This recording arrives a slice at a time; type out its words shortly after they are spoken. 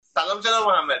سلام جناب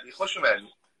محمدی، خوش اومدید.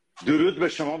 درود به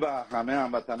شما، به همه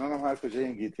هموطنانم هر کجای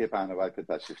این گیتی پهناور که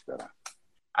تشریف دارن.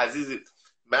 عزیزید،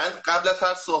 من قبل از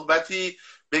هر صحبتی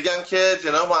بگم که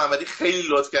جناب محمدی خیلی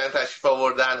لطف کردن تشریف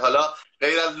آوردن. حالا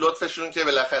غیر از لطفشون که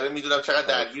بالاخره میدونم چقدر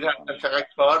درگیر هستن، چقدر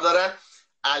کار دارن،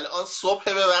 الان صبح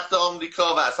به وقت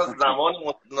آمریکا و اصلا زمان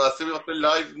مناسبی واسه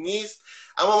لایو نیست،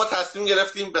 اما ما تصمیم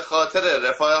گرفتیم به خاطر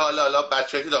رفاه حالا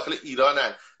بچه‌ای که داخل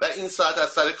ایرانن و این ساعت از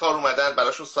سر کار اومدن،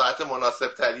 براشون ساعت مناسب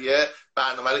تریه،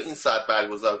 برنامه رو این ساعت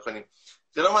برگزار کنیم.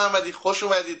 جناب محمدی خوش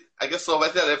اومدید. اگه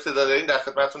صحبتی در ابتدا دارین در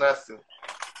خدمتتون هستیم.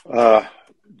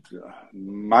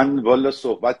 من والا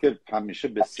صحبت که همیشه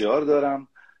بسیار دارم،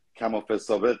 کم و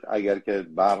ثابت. اگر که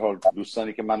به هر حال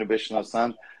دوستانی که منو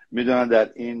بشناسن میدونن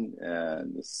در این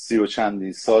 30 و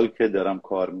چندی سال که دارم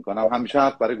کار میکنم همیشه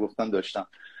حرف برای گفتن داشتم.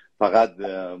 فقط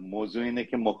موضوع اینه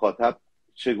که مخاطب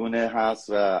چگونه هست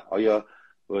و آیا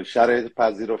شرایط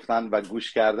پذیرفتن و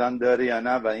گوش کردن داره یا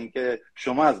نه، و اینکه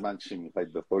شما از من چی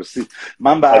میخواید بپرسید.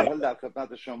 من به هر حال در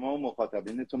خدمت شما و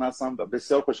مخاطبینتون هستم و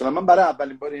بسیار خوشحالم. من برای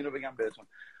اولین بار اینو بگم بهتون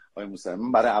آقای موسوی،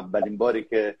 من برای اولین باری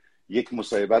که یک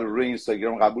مصاحبه رو روی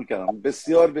اینستاگرام قبول کردم.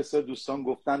 بسیار دوستان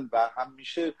گفتن و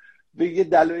همیشه به یه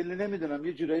دلایلی نمیدونم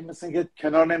یه جورایی مثلا که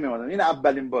کنار نمیومدن. این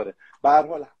اولین باره. به هر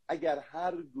حال اگر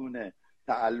هر گونه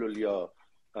تعلل یا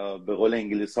به قول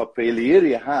انگلیس ها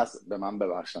فیلیری هست به من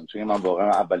ببخشم، چون من واقعا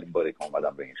اولین باره که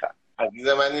اومدم به این خط. عزیز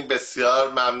من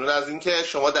بسیار ممنون از اینکه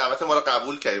شما دعوت ما رو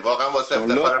قبول کردید. واقعا واسه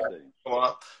افتخار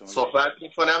شما صحبت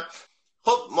میکنم.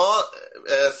 خب ما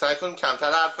سعی کنیم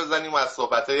کمتر حرف بزنیم و از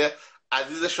صحبت‌های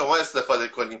عزیز شما استفاده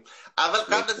کنیم. اول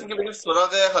قبل از اینکه بریم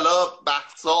سراغ حالا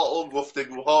بحث‌ها و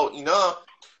گفتگوها و اینا،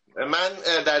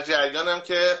 من در جریانم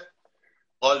که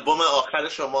آلبوم آخر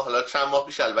شما حالا چند ماه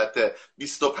پیش البته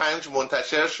 25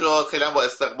 منتشر شد، خیلی هم با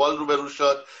استقبال روبرو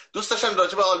شد. دوست داشتم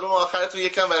راجع به آلبوم آخرتون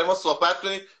یکم برای ما صحبت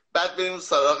کنید، بعد بریم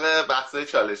سراغ بحث‌های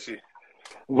چالشی.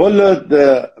 والا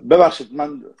ببخشید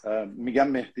من میگم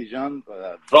مهدی جان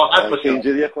راحت باشه که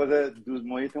اینجوری خود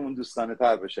محیطمون دوستانه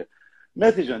تر بشه.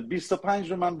 مهدی جان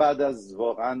 25 رو من بعد از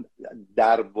واقعا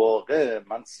در واقع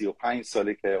من 35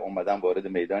 ساله که اومدم وارد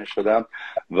میدان شدم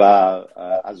و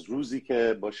از روزی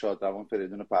که با شادروان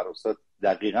فریدون فرخزاد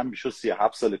دقیقاً میشه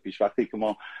 37 سال پیش، وقتی که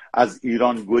ما از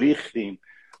ایران گریختیم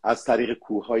از طریق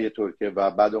کوههای ترکیه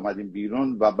و بعد اومدیم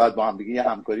بیرون و بعد با هم دیگه یه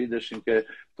همکاری داشتیم که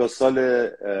تا سال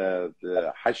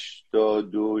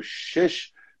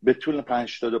 86 به طول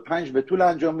 85 به طول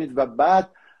انجام مید و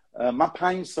بعد من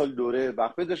 5 سال دوره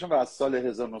وقفه داشتم و از سال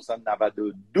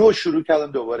 1992 شروع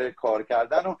کردم دوباره کار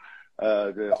کردن و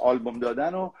آلبوم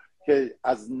دادن و که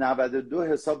از 92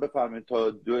 حساب بفرمایید تا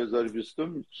 2020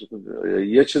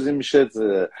 یه چیزی میشه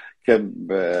که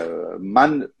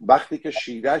من وقتی که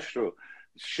شیرش رو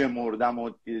شمردم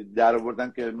و در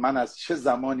آوردم که من از چه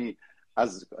زمانی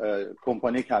از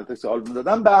کمپانی کلتکس آلبوم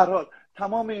دادم. به هر حال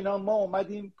تمام اینا ما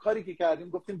اومدیم کاری که کردیم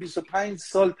گفتیم 25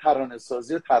 سال ترانه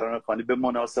سازی و ترانه خوانی به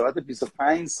مناسبت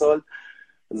 25 سال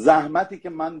زحمتی که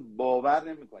من باور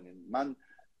نمی‌کنین، من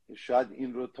شاید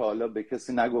این رو تا حالا به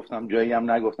کسی نگفتم، جایی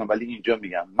هم نگفتم، ولی اینجا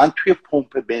میگم من توی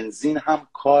پمپ بنزین هم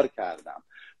کار کردم.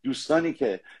 دوستانی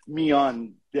که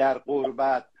میان در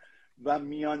غربت و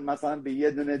میان مثلا به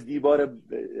یه دونه دیوار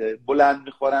بلند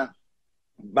میخورن،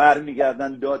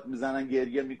 برمیگردن داد میزنن،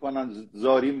 گریه میکنن،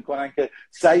 زاری میکنن که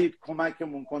سعید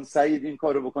کمکمون کن، سعید این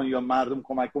کارو بکن، یا مردم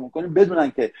کمکمون کنیم،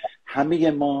 بدونن که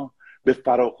همه ما به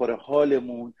فراخور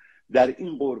حالمون در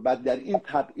این غربت، در این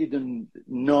تبعید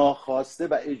ناخواسته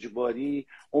و اجباری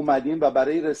اومدیم و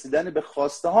برای رسیدن به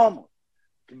خواسته هامون،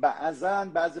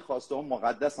 بعضی خواسته ها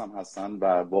مقدس هم هستن و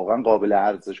واقعا قابل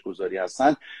ارزش گذاری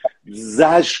هستن،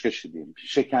 زجر کشیدیم،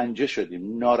 شکنجه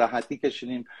شدیم، ناراحتی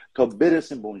کشیدیم تا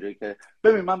برسیم به اونجایی که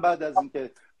ببین من بعد از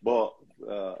اینکه با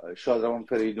شادروان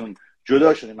فریدون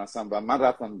جدا شدیم مثلا و من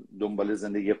رفتم دنبال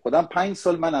زندگی خودم، 5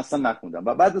 سال من اصلا نخوندم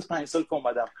و بعد از 5 سال که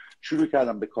اومدم شروع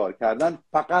کردم به کار کردن،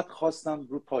 فقط خواستم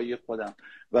رو پایه خودم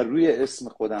و روی اسم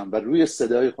خودم و روی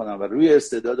صدای خودم و روی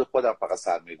استعداد خودم فقط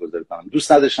سرمایه گذاری کنم.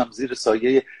 دوست نداشتم زیر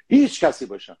سایه هیچ کسی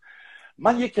باشم.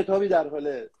 من یک کتابی در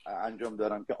حال انجام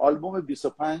دارم که آلبوم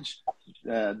 25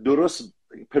 درست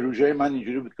پروژه من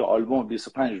اینجوری بود که آلبوم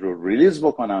 25 رو ریلیز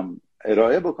بکنم،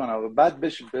 ارائه بکنم و بعد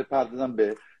بپردازم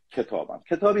به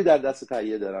کتابی در دست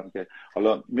تهیه دارم که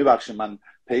حالا میبخشید من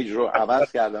پیج رو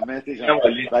عوض کردم مهدی جان،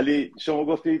 ولی شما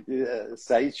گفتید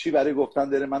سعید چی برای گفتن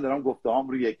داره، من دارم گفته‌هام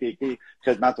رو یکی یکی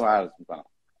خدمتتون عرض میکنم.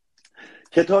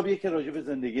 کتابیه که راجع به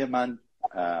زندگی من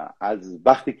از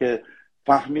وقتی که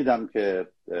فهمیدم که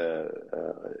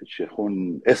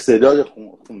استعداد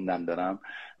خوندن دارم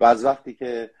و از وقتی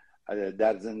که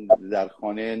در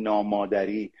خانه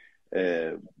نامادری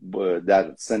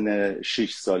در سن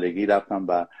 6 سالگی رفتم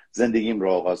و زندگیم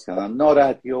رو آغاز کردم.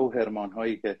 ناراحتی ها و حرمان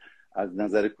هایی که از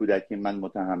نظر کودکی من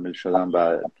متحمل شدم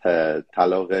و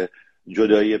طلاق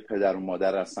جدایی پدر و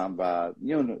مادر هستم و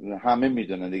همه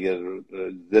میدونن دیگه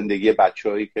زندگی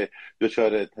بچه‌هایی که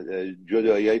دچار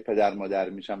جدایی های پدر مادر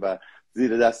میشن و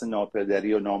زیر دست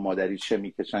ناپدری و نامادری چه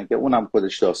میکشن که اونم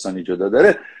خودش داستانی جدا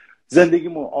داره.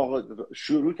 زندگیمو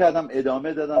شروع کردم،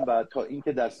 ادامه دادم و تا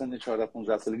اینکه در سن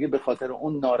 14-15 سالگی به خاطر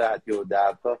اون ناراحتی و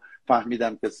دردها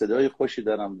فهمیدم که صدای خوشی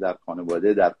دارم در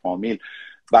خانواده، در فامیل،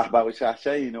 بهبه و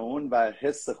چهچه این و اون و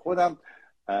حس خودم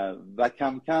و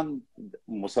کم کم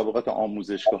مسابقات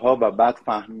آموزشگاه ها و بعد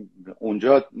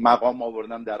اونجا مقام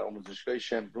آوردم در آموزشگاه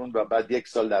شمرون و بعد 1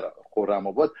 سال در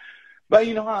خرم‌آباد و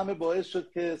اینها همه باعث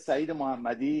شد که سعید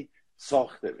محمدی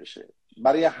ساخته بشه.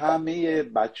 برای همه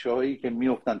بچه‌هایی که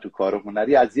میافتن تو کار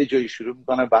هنری از یه جایی شروع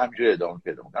میکنن و همینجوری ادامه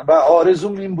پیدا میکنن و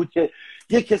آرزوم این بود که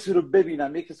یه کسی رو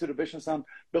ببینم، یه کسی رو بشناسم،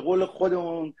 به قول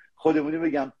خودمونی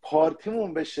بگم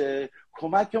پارتیمون بشه،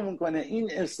 کمکمون کنه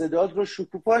این استعداد رو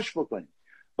شکوفاش بکنیم.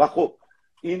 و خب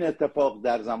این اتفاق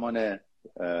در زمان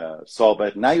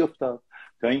سابق نیفتاد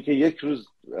تا اینکه یک روز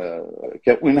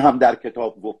که اون هم در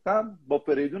کتاب گفتم با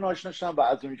فریدون آشنا شدم و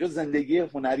از اونجا زندگی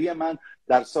هنری من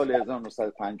در سال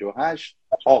 1958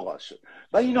 آغاز شد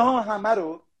و اینها همه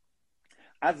رو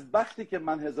از وقتی که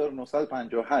من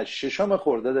 1958 ششم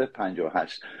خرداد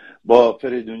 58 با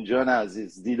فریدون جان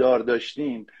عزیز دیدار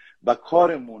داشتیم و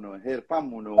کارمون و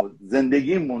حرفمون و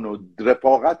زندگیمون و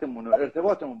رفاقتمون و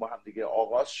ارتباطمون با هم دیگه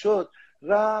آغاز شد،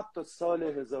 رفت تا سال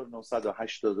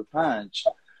 1985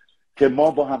 که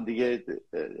ما با هم دیگه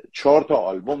 4 تا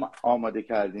آلبوم آماده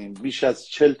کردیم، بیش از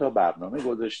 40 تا برنامه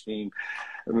گذاشتیم،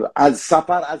 از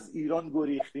سفر از ایران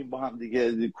گریختیم با هم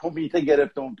دیگه، کمیته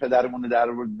گرفتم پدرمون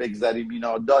در بگذاریم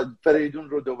اینا، فریدون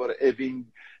رو دوباره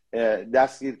اوین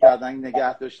دستگیر کردن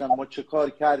نگه داشتن، ما چه کار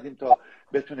کردیم تا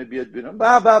بتونه بیاد بیرون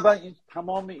و این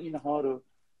تمام اینها رو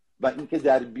و اینکه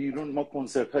در بیرون ما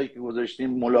کنسرت هایی که گذاشتیم،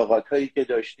 ملاقات هایی که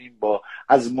داشتیم با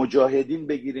از مجاهدین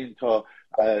بگیریم تا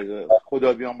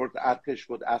خدا بیامرز ارتش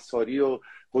بود اساری و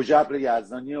حجبر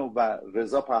یزدانی و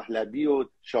رضا پهلوی و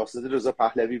شاهزاده رضا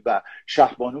پهلوی و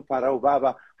شهبانو فرا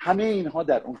و همه اینها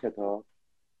در اون کتاب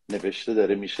نوشته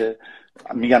داره میشه.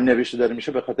 میگم نوشته داره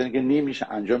میشه به خاطر اینکه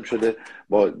نمیشه انجام شده،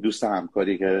 با دوست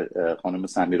همکاری که خانم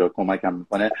سمیرا کمکم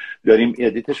میکنه داریم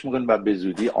ادیتش میکنیم و به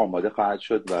زودی آماده خواهد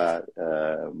شد و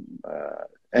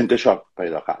انتشار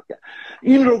پیدا خواهد کرد.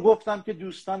 این رو گفتم که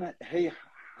دوستان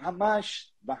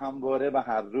همش و همواره و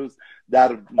هر روز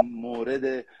در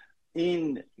مورد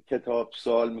این کتاب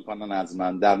سوال میکنن از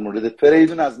من، در مورد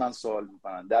فریدون از من سوال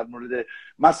میکنن، در مورد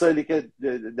مسائلی که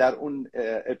در اون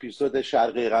اپیزود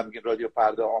شرقی غمگین رادیو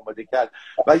فردا آماده کرد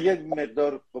و یک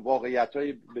مقدار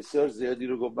واقعیت‌های بسیار زیادی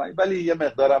رو گفت ولی یه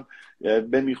مقدارم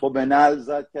به میخ و به نل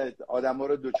زد که آدم‌ها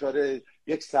رو دچار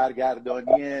یک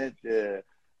سرگردانی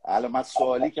علامت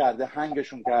سوالی کرده،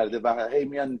 هنگشون کرده و هی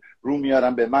میان رو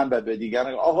میارن به من و به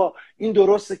دیگران. آقا این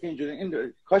درسته که اینجوری،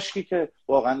 این کاشکی که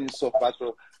واقعا این صحبت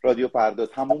رو رادیو فردا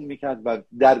تموم میکرد و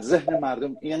در ذهن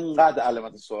مردم اینقدر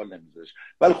علامت سوال نمیذاشت.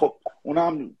 ولی خب اونا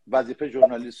هم وظیفه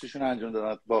ژورنالیستیشون انجام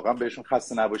دادن، واقعا بهشون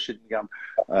خسته نباشید میگم،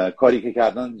 کاری که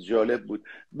کردن جالب بود.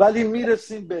 ولی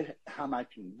میرسیم به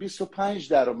همکنون 25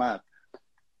 در اومد.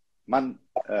 من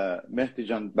مهدی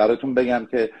جان براتون بگم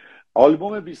که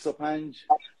آلبوم 25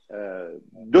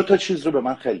 2 تا چیز رو به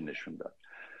من خیلی نشون داد.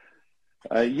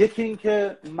 یکی این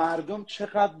که مردم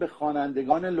چقدر به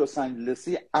خوانندگان لس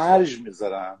آنجلسی ارج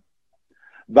میذارن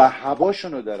و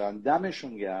هواشون رو دارن،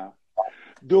 دمشون گرم.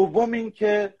 دوم این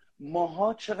که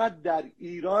ماها چقدر در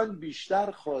ایران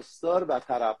بیشتر خواستار و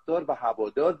طرفدار و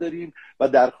هوادار داریم و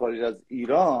در خارج از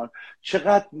ایران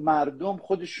چقدر مردم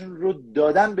خودشون رو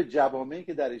دادن به جوامعی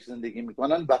که درش زندگی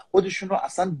میکنن و خودشون رو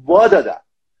اصلا وادادن.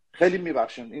 خیلی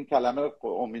میبخشم این کلمه رو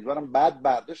امیدوارم بعد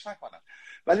برداشت نکنن،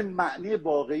 ولی معنی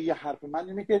واقعی حرف من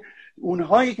اینه که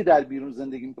اونهایی که در بیرون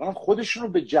زندگی میکنن خودشون رو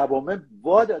به جوامع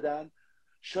وادادن.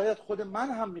 شاید خود من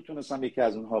هم میتونستم یکی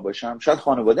از اونها باشم، شاید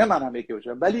خانواده من هم یکی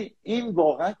باشم، ولی این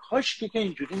واقعا کاشکی که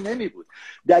اینجوری نمی بود.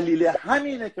 دلیل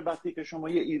همینه که وقتی که شما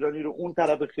یه ایرانی رو اون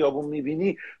طرف خیابون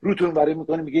میبینی روتون برای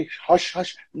میکنه میگه هاش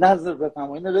هاش نظر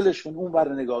بفرمایید ولش کن اون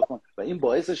ور نگاه کن و این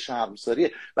باعث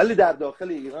شرمساریه. ولی در داخل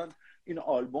ایران این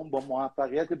آلبوم با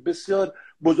موفقیت بسیار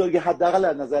بزرگ، حداقل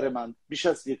از نظر من بیش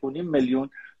از 1.5 میلیون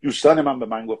دوستان من به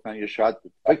من گفتن، یا شاید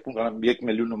فکر می‌کنم 1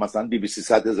 میلیون و مثلا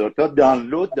 200,000 تا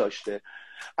دانلود داشته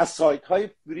از سایت های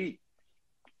فری.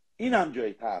 این هم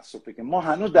جای تأسفه که ما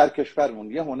هنوز در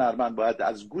کشورمون یه هنرمند باید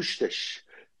از گوشتش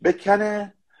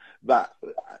بکنه و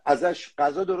ازش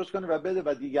غذا درست کنه و بده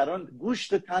و دیگران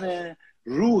گوشت تن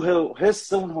روح و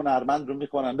حس اون هنرمند رو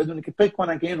میکنن بدون که فکر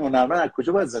کنن که این هنرمند از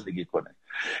کجا باید زندگی کنه.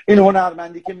 این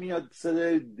هنرمندی که میاد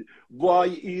صدای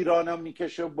وای ایرانا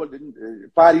میکشه و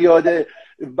فریاد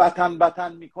وطن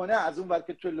وطن میکنه، از اون ور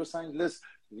که تو لس آنجلس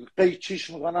قیچیش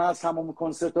میکنن، از تمام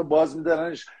کنسرت رو باز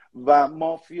میدارنش و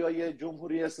مافیای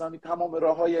جمهوری اسلامی تمام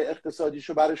راههای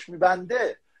اقتصادیشو برش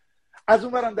میبنده، از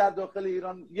اون ورم در داخل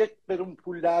ایران یک قرون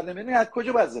پول در نمیاره، از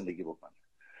کجا باید زندگی بکنه؟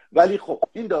 ولی خب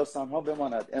این داستان ها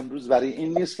بماند. امروز برای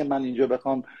این نیست که من اینجا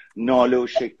بخوام ناله و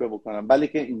شکوه بکنم،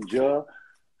 بلکه که اینجا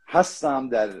هستم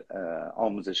در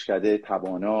آموزشکده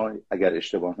توانا، اگر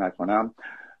اشتباه نکنم،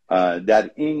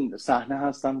 در این صحنه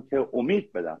هستم که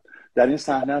امید بدم، در این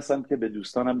صحنه هستم که به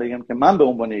دوستانم بگم که من به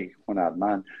عنوان یک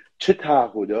هنرمند چه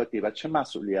تعهداتی و چه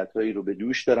مسئولیتایی رو به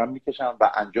دوش دارم میکشم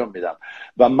و انجام میدم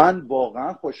و من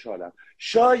واقعا خوشحالم.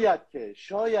 شاید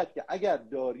که اگر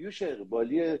داریوش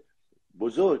اقبالی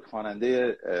بزرگ،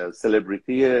 خواننده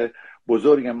سلبریتی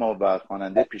بزرگ ما و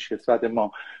خواننده پیشکسوت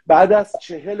ما، بعد از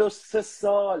 43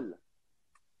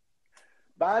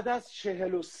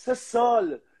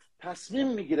 سال تصمیم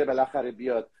میگیره بالاخره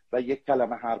بیاد و یک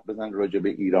کلمه حرف بزن راجع به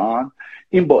ایران،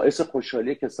 این باعث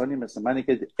خوشحالی کسانی مثل منه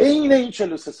که عین این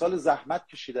 43 سال زحمت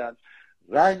کشیدن،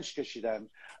 رنج کشیدن،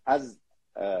 از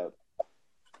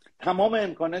تمام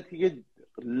امکاناتی که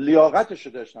لیاقتشو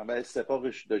داشتن و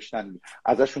استحقاقش داشتن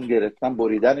ازشون گرفتن،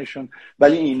 بریدنشون،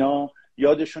 ولی اینا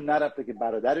یادشون نرفته که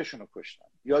برادرشون رو کشتن،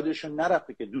 یادشون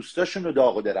نرفته که دوستاشون رو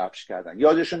داغ و درفش کردن،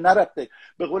 یادشون نرفته.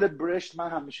 به قول برشت، من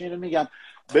همیشه اینو میگم،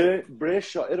 به برشت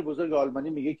شاعر بزرگ آلمانی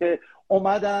میگه که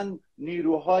اومدن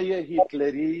نیروهای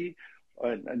هیتلری،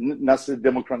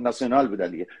 دموکرات ناسیونال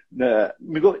بودن دیگه،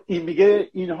 میگه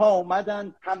اینها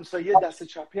اومدن همسایه دست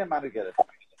چپی منو گرفتن.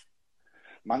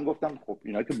 من گفتم خب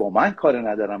اینا که با من کار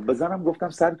ندارم، بزنم گفتم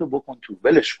سرتو بکن تو،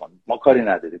 ولش کن، ما کاری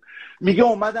نداریم. میگه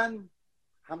اومدن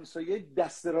همسایه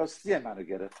دست راستی منو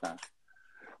گرفتن.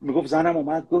 میگفت زنم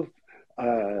اومد گفت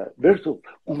برتو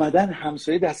اومدن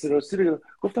همسایه دست راستی رو،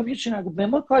 گفتم هیچی نگو، به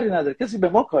ما کاری نداره، کسی به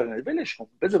ما کاری نداره، ولش کن،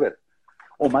 بذار بره.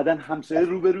 اومدن همسایه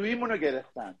روبرویمونو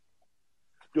گرفتن.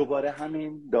 دوباره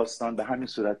همین داستان به همین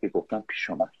صورت که گفتم پیش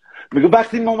اومد. میگه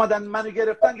وقتی ما اومدن منو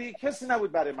گرفتن دیگه کسی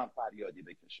نبود برای من فریادی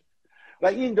بکشه. و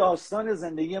این داستان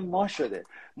زندگی ما شده.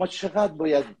 ما چقدر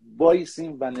باید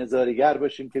بایسیم و نظاره‌گر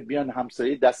باشیم که بیان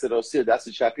همسایه دست راستی و دست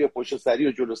چپی و پشت سری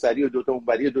و جلو سری و دوتا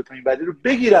اونوری و دوتا اینوری رو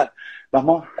بگیرن و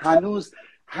ما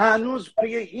هنوز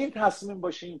پی این تصمیم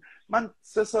باشیم. من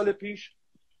 3 سال پیش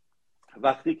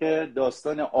وقتی که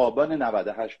داستان آبان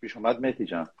 98 پیش اومد، مهدی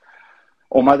جان،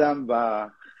 اومدم و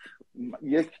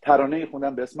یک ترانه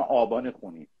خوندم به اسم آبان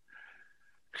خونی.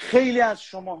 خیلی از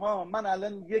شماها، من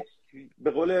الان یک،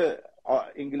 به قول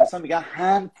انگلیسان میگن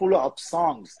handful of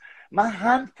songs، من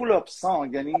handful of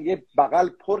song یعنی یه بغل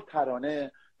پر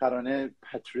ترانه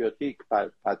پاتریوتیک،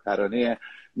 ترانه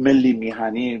ملی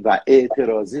میهنی و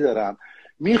اعتراضی دارم،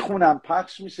 میخونم،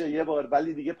 پخش میشه یه بار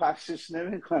ولی دیگه پخشش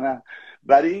نمیکنن،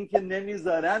 برای اینکه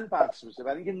نمیذارن پخش بشه،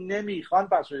 برای اینکه نمیخوان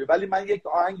پخش بشه. ولی من یک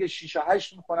آهنگ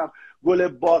 6-8 میخونم، گل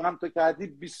باغم تو کردی،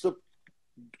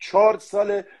 24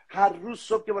 سال هر روز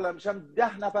صبح که بلند میشم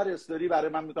 10 نفر استوری برای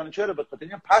من میکنن. چرا؟ به خاطر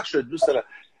اینکه پخش شد، دوست دارم.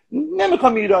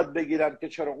 نمیخوام ایراد بگیرم که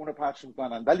چرا اونو پخش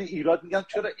میکنن، ولی ایراد میگن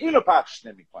چرا اینو پخش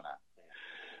نمیکنن.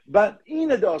 و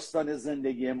این داستان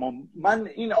زندگی ما. من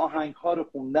این آهنگ ها رو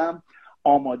خوندم،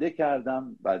 آماده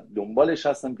کردم و دنبالش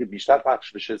هستم که بیشتر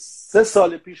پخش بشه. 3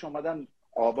 سال پیش اومدن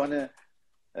آبان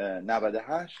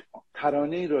 98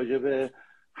 ترانه راجع به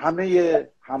همه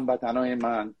هموطنای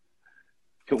من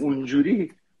که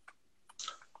اونجوری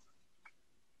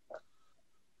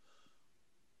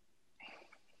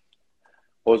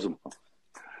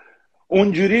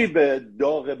اونجوری به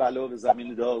داغ بلا به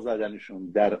زمین داغ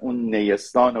زدنشون در اون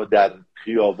نیستان و در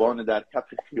خیابان و در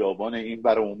کف خیابان این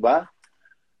بر اون بر،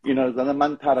 اینا رو زدن.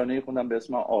 من ترانه خوندم به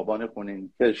اسم آبان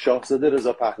خونین که شاهزاده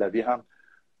رضا پهلوی هم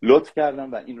لطف کردن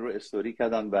و این رو استوری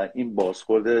کردن و این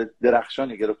بازخورد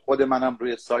درخشانی گرفت. خود منم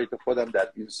روی سایت خودم در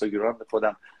اینستاگرام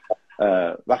خودم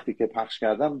وقتی که پخش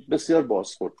کردم بسیار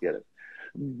بازخورد گرفت.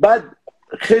 بعد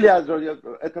خیلی از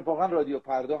اتفاقا رادیو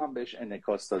پردا هم بهش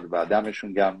انعکاس داد و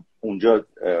دمشون گرم، اونجا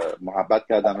محبت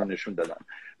کردن و نشون دادن.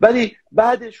 ولی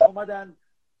بعدش اومدن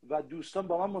و دوستان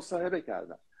با من مصاحبه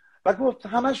کردن و گفت،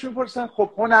 همش میپرسن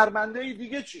خب هنرمندای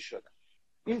دیگه چی شدن؟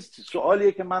 این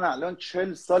سوالیه که من الان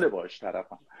 40 سال باهاش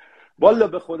طرفم. والا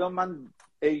به خدا من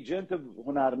ایجنت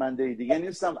هنرمندای دیگه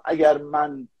نیستم. اگر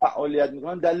من فعالیت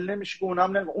میکنم دلیل نمیشه که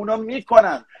اونا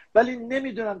میکنن، ولی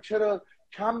نمیدونم چرا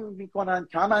کم میکنن،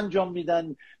 کم انجام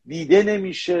میدن، دیده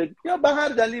نمیشه یا به هر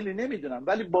دلیلی نمیدونم.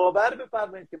 ولی باور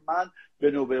بفرمایید که من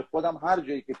به نوبه خودم هر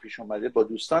جایی که پیش اومده با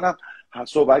دوستانم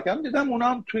صحبت کردم، دیدم اونا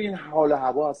هم تو این حال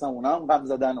هوا هستن، اونا هم غم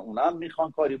زدن، اونا هم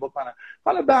میخوان کاری بکنن،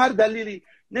 حالا به هر دلیلی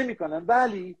نمیکنن.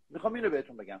 ولی میخوام اینو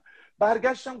بهتون بگم،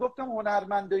 برگشتم گفتم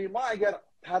هنرمندای ما اگر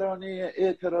ترانه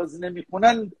اعتراضی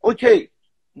نمیخونن اوکی،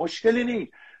 مشکلی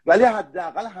نیست، ولی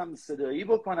حداقل همصدایی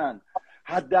بکنن،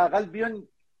 حداقل بیان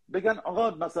بگن آقا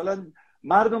مثلا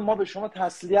مردم ما به شما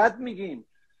تسلیت میگیم،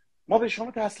 ما به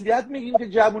شما تسلیت میگیم که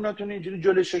جووناتون اینجوری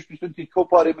جلوی چشمتون تیکو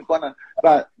پاره میکنن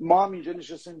و ما هم اینجا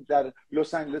نشستیم در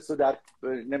لس آنجلس و در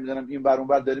نمیدونم این ور اون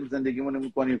ور داریم زندگیمون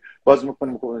میکنیم، باز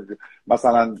میکنیم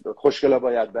مثلا خوشگلا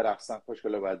باید برقصن،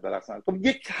 خوشگلا باید برقصن. خب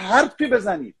یک حرفی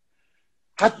بزنید،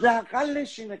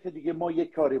 حداقلش اینه که دیگه ما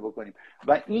یک کاری بکنیم.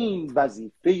 و این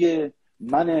وظیفه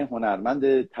من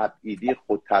هنرمند تبعیدی،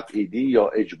 خود تبعیدی یا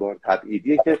اجبار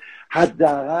تبعیدیه که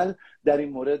حداقل در این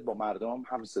مورد با مردم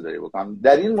هم صدایی بکنم.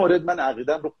 در این مورد من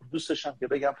عقیدم رو دوست داشتم که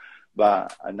بگم و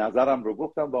نظرم رو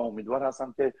گفتم و امیدوار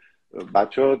هستم که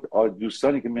بچه‌ها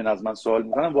دوستانی که من از من سوال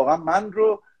میکنن واقعا من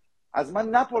رو از من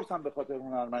نپرسن به خاطر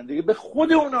هنرمندی، به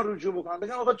خود اونا رجوع بکنن،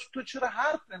 بگن آقا تو چرا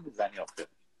حرف نمیزنی آخه؟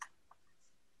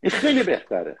 این خیلی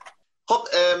بهتره. خب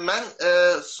من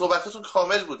صحبتتون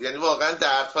کامل بود، یعنی واقعا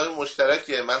دردهای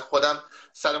مشترکیه. من خودم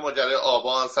سر ماجرای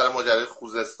آبان، سر ماجرای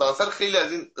خوزستان، سر خیلی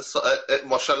از این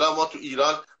ماشاءالله ما تو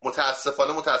ایران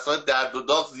متاسفانه درد و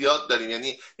داغ زیاد داریم.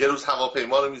 یعنی یه روز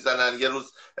هواپیما رو میزنن، یه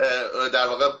روز در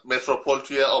واقع متروپول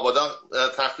توی آبادان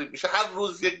تخریب میشه، هر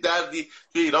روز یک دردی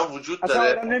توی ایران وجود داره.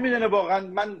 اصلا نمیدونه واقعا.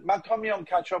 من تا میام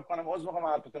کچاپ کنم، عذر میخوام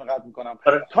حرفتون رو قطع میکنم،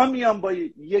 تا میام با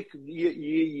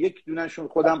یک دونهشون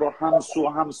خودم رو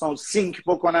همسان سینک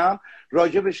بکنم،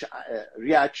 راجبش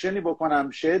ریاکشنی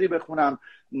بکنم، شعری بخونم،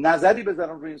 نظری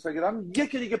بذارم روی اینستاگرام،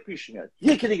 یکی دیگه پیش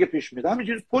میاد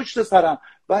همینجوری پشت سرم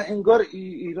و انگار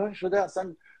ایران شده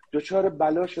اصلا دچار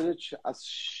بلا شده، از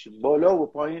بالا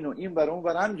و پایین و این ور اون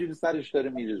ور همینجوری سرش داره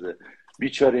میریزه.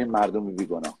 بیچاره این مردم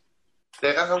بیگناه.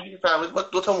 دقیقا همونجوری که فرمودید ما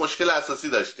دو تا مشکل اساسی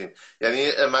داشتیم. یعنی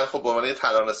من خب به عنوان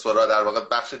ترانه‌سرا در واقع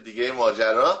بخش دیگه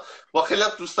ماجرا با خیلی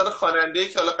از دوستان خواننده‌ای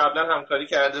که حالا قبلا همکاری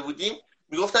کرده بودیم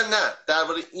میگفتن نه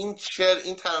درباره این شعر،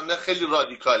 این ترانه خیلی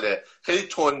رادیکاله، خیلی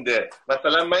تنده،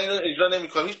 مثلا من اینو اجرا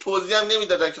نمی‌کنم. هیچ توضیح هم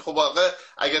نمیدادن که خب واقعا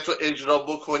اگه تو اجرا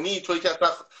بکنی، توی که اصلا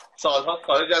سالها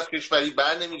خارج از کشوری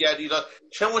بر نمیگردی ایران،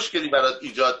 چه مشکلی برات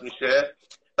ایجاد میشه؟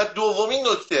 و دومین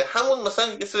نکته، همون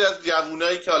مثلا یه سری از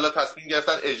جوونایی که حالا تصمیم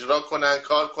گرفتن اجرا کنن،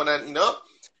 کار کنن، اینا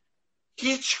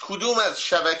هیچ کدوم از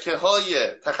شبکه‌های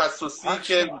تخصصی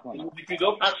که موزیک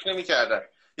ویدیو پخش نمی‌کردن.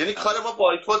 یعنی کار ما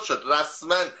بایکوت شد،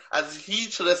 رسما از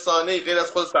هیچ رسانه‌ای غیر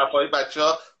از خود صفحه‌های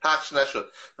بچه‌ها پخش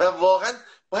نشد. و واقعا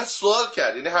باید سوال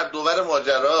کرد، یعنی هر دوور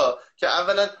ماجرا، که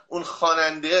اولا اون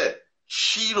خواننده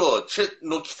چی رو، چه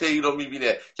نکته‌ای رو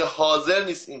می‌بینه که حاضر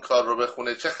نیست این کار رو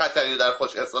بخونه، چه خطری رو در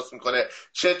خودش احساس می‌کنه،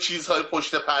 چه چیزهای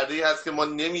پشت پرده‌ای هست که ما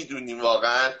نمی‌دونیم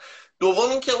واقعا. دوم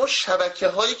این که اون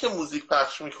شبکه‌هایی که موزیک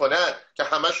پخش می‌کنن که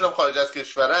همه‌شون هم خارج از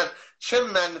کشورن، چه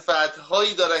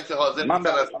منفعت‌هایی دارن که حاضر نیستن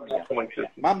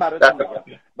من براتون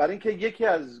میگم. برای اینکه یکی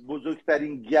از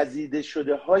بزرگترین گزیده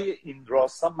شده های این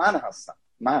راستا من هستم.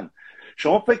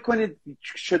 شما فکر کنید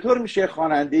چطور میشه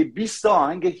خواننده 20 تا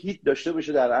آهنگ هیت داشته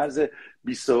باشه در عرض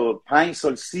 25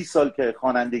 سال 30 سال که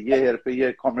خوانندگی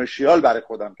حرفه‌ای کامرشیال برای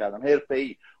خودم کردم،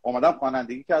 حرفه‌ای اومدم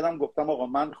خوانندگی کردم، گفتم آقا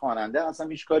من خواننده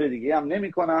هستم، هیچ کار دیگه هم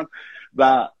نمی‌کنم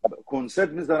و کنسرت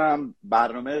میذارم،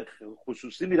 برنامه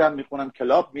خصوصی میرم میخونم،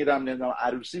 کلاب میرم، نمیدونم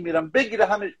عروسی میرم، بگیره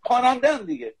همه خواننده هم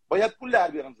دیگه، باید پول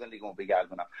در بیارم زندگیمو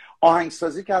بگردونم.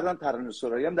 آهنگسازی کردم،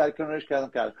 ترانه‌سرایی هم در کنارش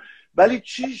کردم. ولی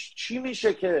چی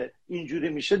میشه که اینجوری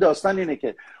میشه؟ داستان اینه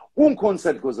که اون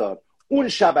کنسرت گذار، اون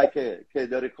شبکه که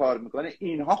داره کار میکنه،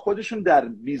 اینها خودشون در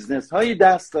بیزنس هایی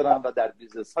دست دارن و در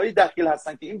بیزنس هایی دخیل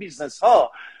هستن که این بیزنس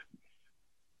ها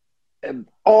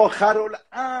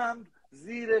آخرالامر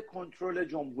زیر کنترل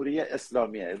جمهوری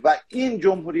اسلامیه و این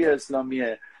جمهوری اسلامی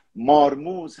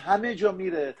مارموز همه جا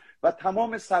میره و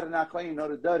تمام سرنخهای اینا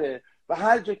رو داره و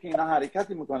هر جا که اینا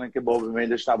حرکتی میکنن که باب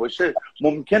میلش نباشه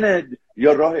ممکنه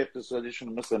یا راه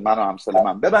اقتصادیشون مثل من و همسال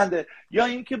من ببنده، یا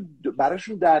اینکه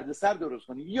براشون دردسر درست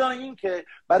کنه، یا اینکه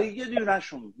برای یه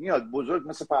دونهشون میاد بزرگ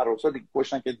مثل فرخزاد دیگه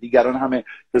کشن که دیگران همه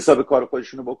حساب کار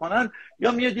خودشونو بکنن،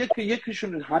 یا میاد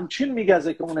یکیشون همچین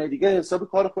میگزه که اونای دیگه حساب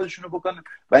کار خودشونو بکنن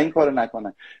و این کارو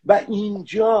نکنن. و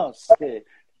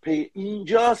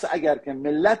اینجاست اگر که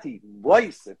ملتی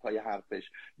وایسه پای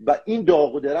حرفش و این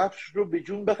داغ و درفش رو به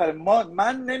جون بخره.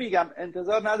 من نمیگم،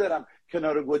 انتظار ندارم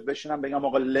کنار گود بشینم بگم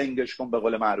آقا لنگش کن به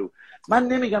قول معروف. من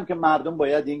نمیگم که مردم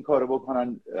باید این کارو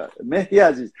بکنن مهدی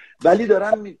عزیز، ولی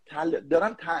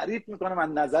دارم تعریف میکنم از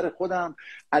نظر خودم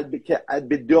که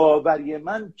به داوری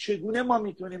من چگونه ما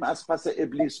میتونیم از پس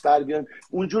ابلیس بر بیایم،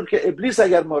 اونجور که ابلیس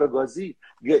اگر ما رو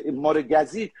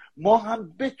گزید ما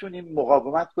هم بتونیم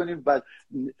مقاومت کنیم و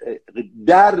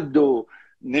درد و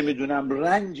نمیدونم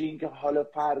رنج این که حالا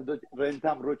فردا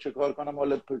رنتم رو چه کار کنم،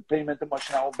 حالا پیمنت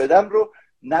ماشینمو بدم رو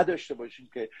نداشته باشیم،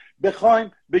 که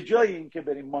بخوایم به جای اینکه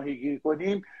بریم ماهیگیری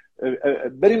کنیم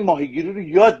بریم ماهیگیری رو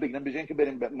یاد بگیریم، به جای اینکه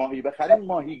بریم ماهی بخریم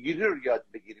ماهیگیری رو یاد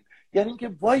بگیریم. یعنی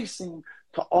اینکه وایسیم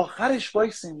تا آخرش،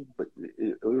 وایسیم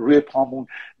روی پامون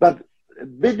و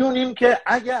بدونیم که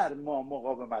اگر ما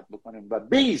مقاومت بکنیم و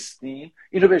بیستیم،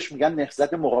 اینو بهش میگن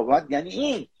نهضت مقاومت.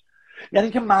 یعنی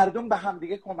که مردم به هم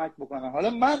دیگه کمک بکنن. حالا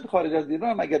من خارج از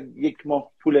ایرانم، اگر یک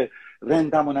ماه پول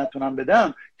رنتمو نتونم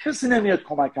بدم کسی نمیاد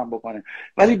کمکم بکنه،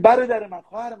 ولی برادر من،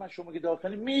 خواهر من، شما که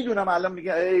داخلی، میدونم الان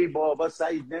میگه ای بابا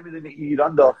سعید نمیدونی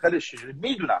ایران داخلش چجوری،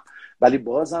 میدونم، ولی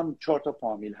بازم 4 تا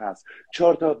فامیل هست،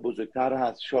 4 تا بزرگتر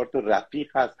هست، 4 تا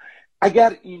رفیق هست.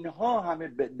 اگر اینها همه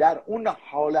در اون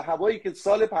حال هوایی که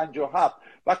سال 57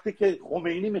 وقتی که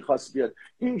خمینی میخواست بیاد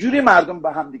اینجوری مردم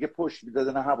به هم دیگه پشت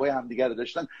میدادن، هوای همدیگه رو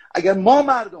داشتن، اگر ما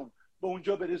مردم به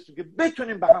اونجا برسیم که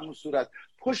بتونیم به همون صورت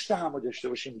پشت همو داشته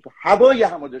باشیم، هوای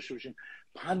همو داشته باشیم،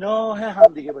 پناه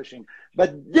همدیگه باشیم و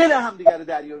دل همدیگه رو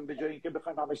دریابیم، به جای اینکه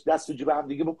بخوایم همش دست و جیب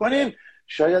همدیگه بکنیم،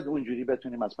 شاید اونجوری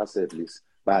بتونیم از پس ابلیس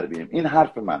بر بیاییم. این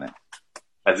حرف منه.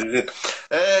 عزیزی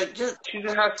یه چیزی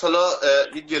هست، حالا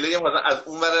یه گله هم از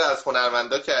اون ور از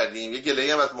هنرمندا کردیم، یه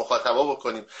گله هم از مخاطبا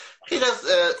بکنیم. خیلی از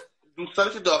دوستانی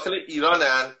که داخل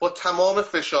ایرانن با تمام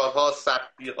فشارها،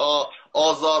 سختی‌ها،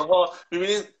 آزارها،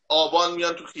 میبینین آبان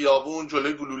میان تو خیابون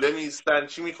جلوی گلوله میستن،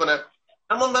 چی میکنن،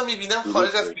 اما من میبینم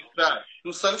خارج از کشور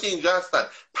دوستانی که اینجا هستن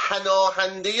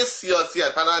پناهنده سیاسی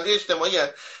هستن، پناهنده اجتماعی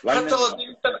هستن، حتی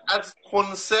از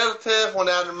کنسرت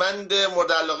هنرمند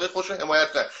مورد علاقه خودشون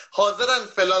حمایت کنن، حاضرن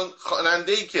فلان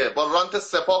خواننده‌ای که با رانت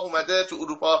سپاه اومده تو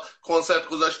اروپا کنسرت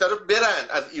گذاشته رو برن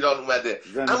از ایران اومده،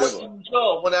 اما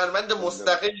اینجا هنرمند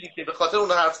مستقلی که به خاطر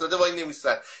اون حرف زده وای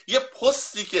نمیستن، یه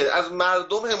پستی که از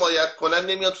مردم حمایت کنن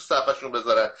نمیان تو صفحه‌شون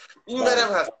بذارن. این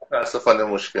برم هست متاسفانه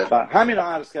مشکل. همین رو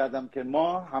عرض کردم که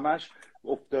ما همش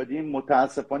افتادیم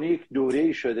متاسفانه یک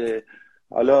دوره‌ای شده.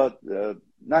 حالا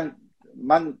نه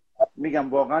من میگم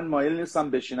واقعا مایل نیستم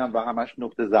بشینم و همش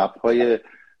نقطه ضعف‌های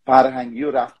فرهنگی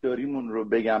و رفتاریمون رو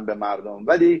بگم به مردم،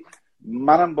 ولی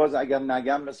منم باز اگر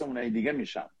نگم مثل اونای دیگه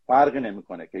میشم، فرقی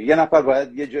نمیکنه که یه نفر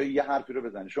باید یه جایی یه حرفی رو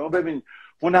بزنه. شما ببین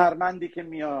هنرمندی که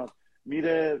میاد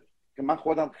میره، که من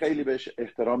خودم خیلی بهش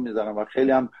احترام میذارم و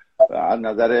خیلی هم از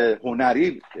نظر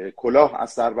هنری کلاه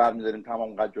از سر بر میذاریم،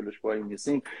 تمام قد جلوش وای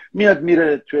میسیم، میاد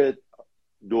میره توی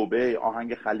دبی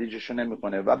آهنگ خلیجشو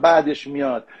نمیکنه و بعدش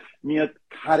میاد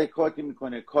حرکاتی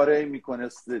میکنه، کاری میکنه،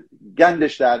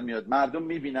 گندش در میاد، مردم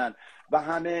میبینن و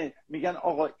همه میگن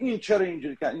آقا این چرا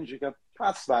اینجوری کرد،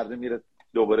 پس فردا میره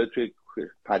دوباره توی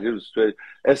پریروز توی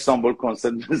استانبول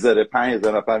کنسرت میذاره،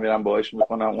 5000 نفر میرن باهاش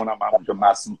میکنن، اونم همونجا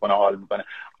مست میکنه، حال میکنه.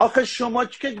 آخه شما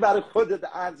که برای خودت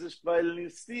ارزش قائل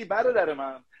نیستی برادر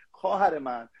من، خواهر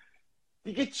من،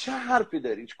 دیگه چه حرفی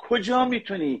داری؟ کجا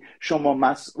میتونی شما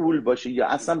مسئول باشی یا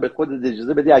اصلا به خودت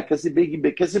اجازه بدی از کسی بگی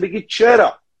به کسی بگی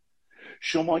چرا؟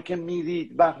 شما که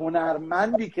میرید و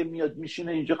هنرمندی که میاد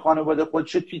میشینه اینجا خانواده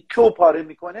خودش تیکه و پاره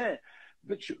میکنه،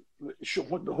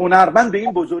 هنرمند به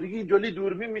این بزرگی جلوی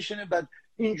دوربین میشینه بعد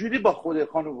اینجوری با خود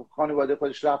خانواده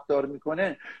خودش رفتار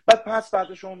میکنه، بعد پس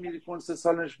بعد شما میری کنسرت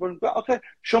سالنش برون، آخه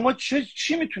شما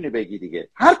چی میتونی بگی دیگه؟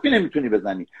 حرفی نمیتونی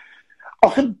بزنی.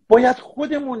 آخه باید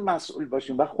خودمون مسئول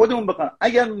باشیم و خودمون بکنم.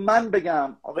 اگر من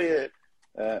بگم آقای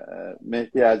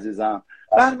مهدی عزیزم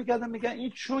برمیگردم میگن این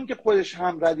چون که خودش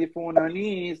هم ردیف اونا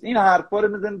نیست این حرفا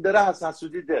رو میزنه، داره از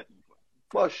حسودی دق میکنه.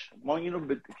 باش ما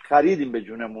اینو خریدیم به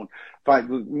جونمون،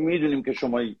 میدونیم که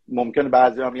شما ممکنه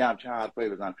بعضی هم یه همچین حرفایی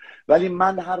بزنن، ولی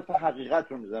من حرف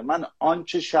حقیقت رو میزنم. من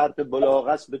آنچه شرط بلاغت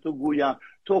است به تو گویم،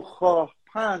 تو خواه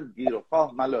پند گیر و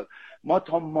خواه ملال. ما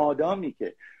تا مادامی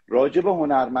که راجب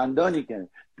هنرمندانی که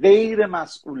غیر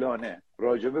مسئولانه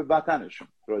راجب وطنشون،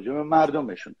 راجب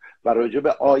مردمشون و راجب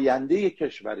آینده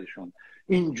کشورشون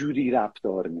اینجوری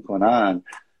رفتار میکنن،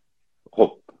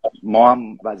 خب ما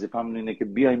هم وظیفمون اینه که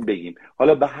بیایم بگیم.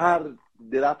 حالا به هر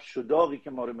درفش و داغی که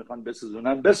ما رو میخوان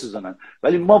بسوزونن،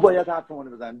 ولی ما باید حرفمون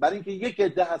رو بزنیم. برای اینکه یک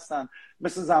عده هستن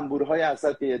مثل زنبورهای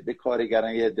اسد که یه عده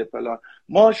کارگرن، یه عده فلان،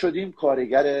 ما شدیم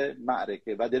کارگر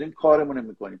معرکه و داریم کارمون رو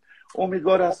میکنیم.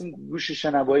 امیدوار هستیم گوش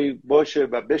شنوایی باشه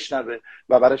و بشنوه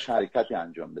و براش حرکتی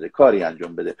انجام بده، کاری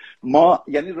انجام بده. ما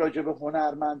یعنی راجع به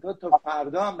هنرمندها تا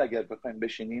فردا هم اگر بخوایم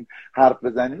بشینیم حرف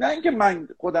بزنیم، نه اینکه من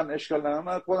خودم اشکال ندارم،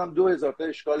 من خودم 2000 تا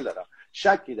اشکال دارم،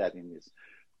 شکی در این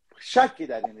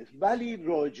نیست، ولی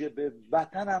راجع به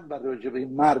وطنم و راجع به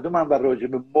مردمم و راجع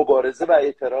به مبارزه و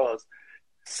اعتراض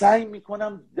سعی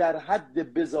میکنم در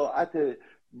حد بضاعت،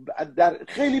 در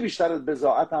خیلی بیشتر از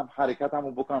بضاعتم حرکتم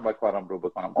رو بکنم و کارم رو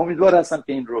بکنم. امیدوار هستم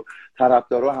که این رو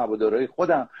طرفدارا و هوادارهای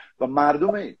خودم و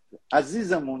مردم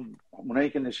عزیزمون، اونایی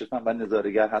که نشستن و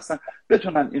نظاره‌گر هستن،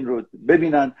 بتونن این رو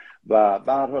ببینن و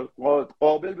به هر حال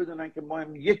قابل بدونن که ما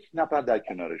هم یک نفر در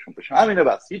کنارشون باشیم. همینه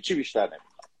بس، هیچی بیشتر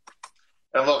نمی‌خوام.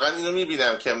 واقعا اینو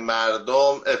میبینم که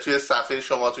مردم توی صفحه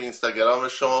شما، توی اینستاگرام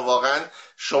شما، واقعا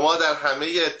شما در همه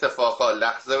اتفاقات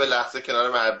لحظه به لحظه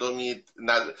کنار مردمید.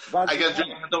 اگر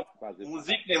جای مردم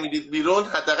موزیک نمیدید بیرون،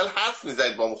 حداقل حرف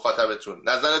میزنید با مخاطبتون،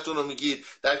 نظرتون رو میگید،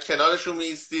 در کنارشون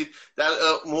میایستید. در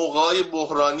موقعای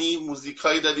بحرانی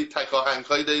موزیکایی دادید، تک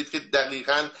آهنگایی دادید که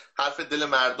دقیقاً حرف دل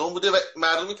مردم بوده و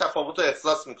مردمی تفاوت رو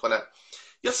احساس میکنن.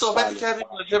 یه صحبتی کردیم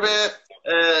راجع به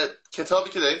کتابی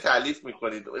که دارین تألیف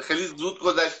میکنید. خیلی زود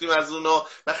گذشتیم از اونو.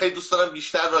 من خیلی دوست دارم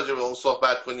بیشتر راجع به اون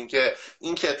صحبت کنیم که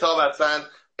این کتاب اصلا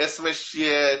اسمش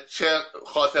چیه، چه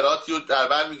خاطراتی رو در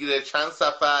بر میگیره، چند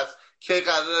صفحه است، کی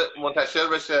قرار منتشر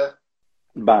بشه؟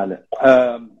 بله،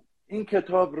 این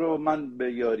کتاب رو من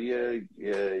به یاری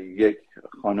یک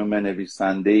خانم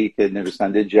نویسنده‌ای که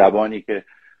نویسنده جوانی که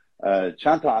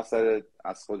چند تا اثر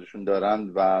از خودشون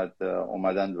دارن و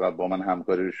اومدن و با من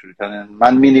همکاری رو شروع کردن.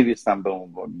 من می نویسم به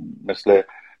اون مثل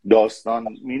داستان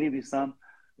می نویسم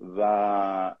و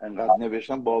انقدر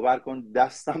نوشتم باور کن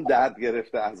دستم درد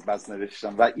گرفته از بس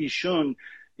نوشتم و ایشون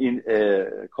این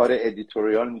کار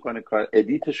ادیتوریال میکنه، کار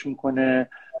ادیتش میکنه،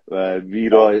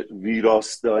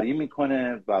 ویراستاری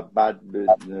میکنه و بعد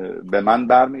به من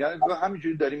برمیگرده و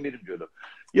همینجوری داریم میریم جلو.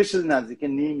 یه چیز نزدیک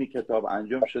نیمی کتاب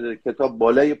انجام شده. کتاب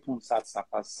بالای 500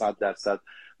 صفحه 100%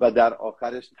 و در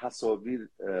آخرش تصاویر،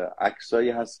 عکسایی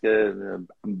هست که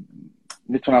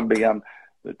میتونم بگم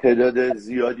تعداد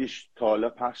زیادیش تا حالا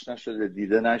پخش نشده،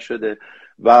 دیده نشده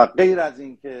و غیر از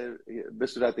این که به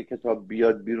صورت کتاب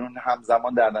بیاد بیرون،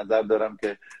 همزمان در نظر دارم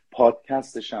که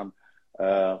پادکستشم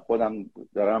خودم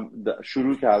دارم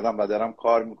شروع کردم و دارم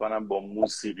کار میکنم با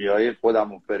موسیقی های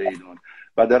خودم و فریدون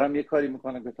و دارم یه کاری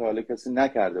میکنم که تا حالا کسی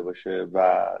نکرده باشه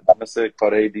و مثل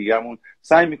کارهای دیگه‌مون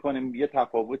سعی میکنیم یه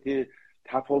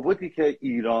تفاوتی که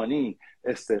ایرانی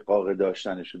استحقاق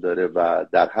داشتنشو داره و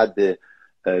در حد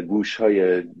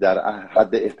در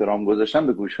حد احترام گذاشتن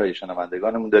به گوش‌های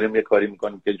شنوندگانمون داریم یه کاری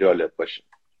میکنیم که جالب باشه.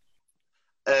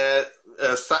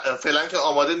 فعلا که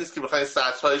آماده نیست که بخواید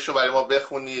سطرهایشو برای ما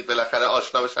بخونید، بالاخره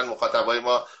آشنا بشن مخاطبای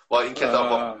ما با این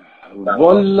کتاب؟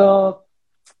 والا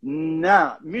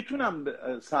نه، میتونم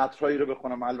سطرهایی رو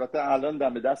بخونم، البته الان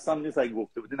دم دستم نیست. اگه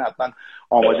گفته بودین حتما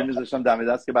آماده میذاشتم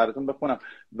دم دست که براتون بخونم،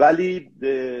 ولی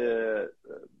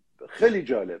خیلی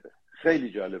جالبه،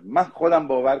 خیلی جالب. من خودم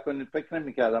باور کنید فکر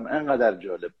نمی‌کردم انقدر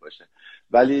جالب باشه،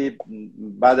 ولی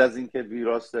بعد از اینکه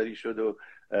ویراستاری شد و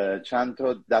چند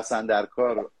تا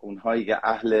دست‌اندرکار، اونهایی که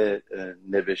اهل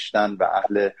نوشتن و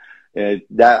اهل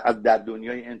در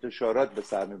دنیای انتشارات به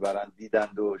سر میبرن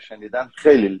دیدند و شنیدن،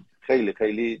 خیلی خیلی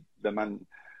خیلی به من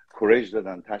کوریج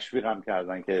دادن، تشویقم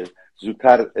کردن که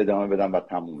زودتر ادامه بدم و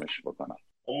تمومش بکنم.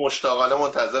 مشتاقانه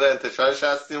منتظر انتشارش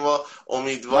هستیم و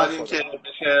امیدواریم که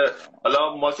بشه.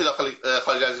 حالا ما که داخل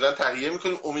خارج از ایران تهیه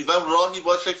میکنیم، امیدوارم راهی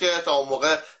باشه که تا اون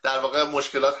موقع در واقع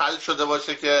مشکلات حل شده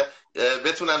باشه که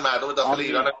بتونن مردم داخل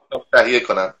ایران تهیه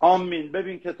کنن. آمین.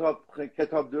 ببین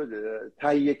کتاب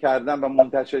تهیه کردن و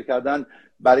منتشر کردن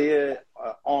برای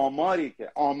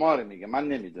آمار میگه، من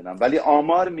نمیدونم، ولی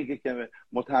آمار میگه که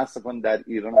متاسفانه در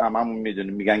ایران هممون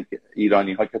میدونیم میگن که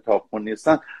ایرانی ها کتابخون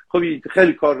نیستن. خب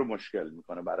خیلی کار رو مشکل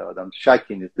میکنه برای آدم،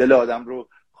 شکی نیست، دل آدم رو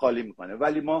خالی میکنه.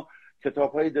 ولی ما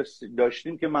کتاب‌هایی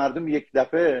داشتیم که مردم یک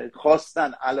دفعه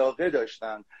خواستن، علاقه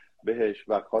داشتن بهش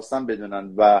و خواستن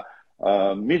بدونن و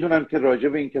میدونم که راجع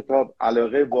به این کتاب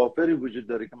علاقه وافری وجود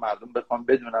داره که مردم بخوان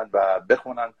بدونن و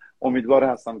بخونن. امیدوار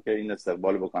هستم که این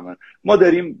استقبال بکنن.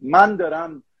 من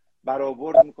دارم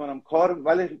برآورد میکنم کار،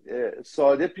 ولی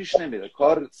ساده پیش نمیره،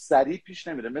 کار سریع پیش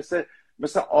نمیره،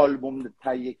 مثل آلبوم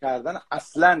تهیه کردن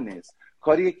اصلا نیست.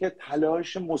 کاریه که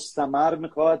تلاش مستمر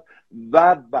میخواد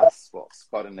و وسواس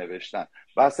کار نوشتن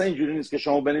و اصلا اینجوری نیست که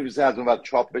شما بنویسید از اون وقت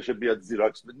چاپ بشه بیاد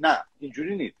زیراکس نه،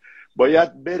 اینجوری نیست.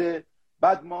 باید بره.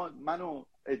 بعد من و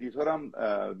ادیتورم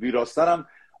ویراستارم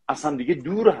اصلا دیگه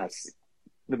دور هستیم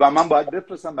و من باید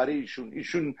بفرستم برای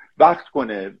ایشون وقت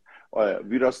کنه،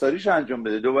 ویراستاریش انجام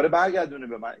بده، دوباره برگردونه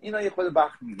به من. اینا یه خود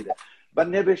وقت میگیره و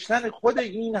نوشتن خود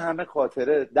این همه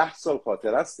خاطره 10 سال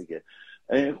خاطره است دیگه،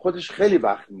 خودش خیلی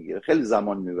وقت میگیره، خیلی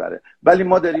زمان میبره. ولی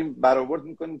ما داریم برآورد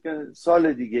میکنیم که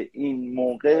سال دیگه این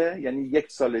موقع، یعنی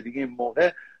 1 سال دیگه این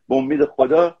موقع، به امید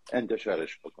خدا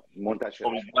انتشارش بکنیم، منتشرش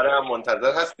امیدوارم،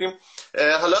 منتظر هستیم.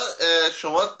 حالا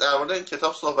شما در مورد این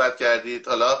کتاب صحبت کردید،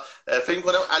 حالا فکر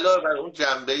کنم علاوه بر اون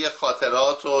جنبه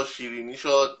خاطرات و شیرینی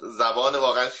شد، زبان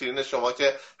واقعا شیرین شما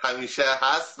که همیشه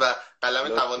هست و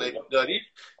قلم توانایی دارید،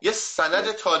 یه سند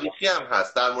تاریخی هم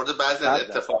هست در مورد بعضی از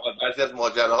اتفاقات، بعضی از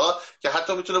ماجراها که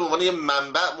حتی میتونه به عنوان یه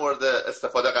منبع مورد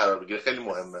استفاده قرار بگیره. خیلی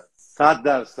مهمه.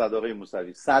 100% آقای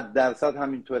موسوی، 100%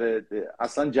 همینطوره.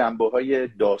 اصلا جنبه‌های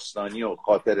داستانی و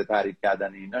خاطره تعریف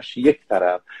کردن ایناش یک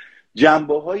طرف،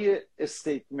 جنبه‌های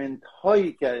استیتمنت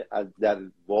هایی که در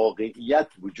واقعیت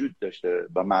وجود داشته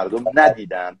و مردم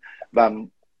ندیدن و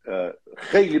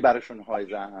خیلی براشون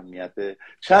حائز اهمیته،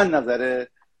 چه از نظر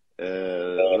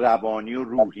روانی و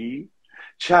روحی،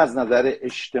 چه از نظر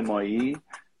اجتماعی،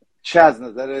 چه از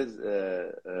نظر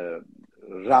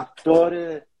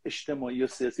رفتار اجتماعی و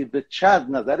سیاسی، به چه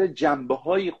از نظر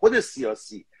جنبه‌های خود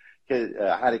سیاسی که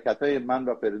حرکت‌های من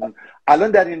و فریدون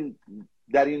الان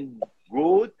در این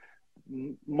رود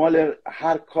مال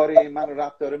هر کاری من و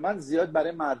رفتار من زیاد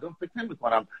برای مردم فکر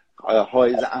نمی‌کنم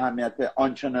حائز اهمیت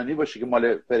آنچنانی باشه که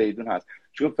مال فریدون هست،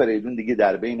 چون فریدون دیگه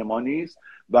در بین ما نیست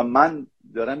و من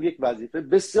دارم یک وظیفه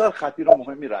بسیار خطیر و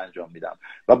مهمی رو انجام میدم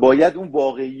و باید اون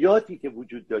واقعیاتی که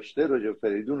وجود داشته راجع به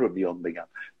فریدون رو بیام بگم.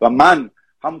 و من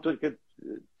همونطور که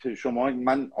شما،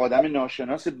 من آدم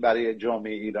ناشناسی برای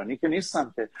جامعه ایرانی که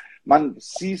نیستم، که من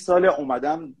 30 سال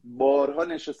اومدم بارها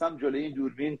نشستم جلوی این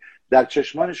دوربین، در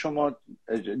چشمان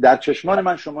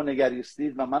من شما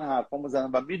نگریستید و من حرفامو زدم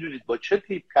و میدونید با چه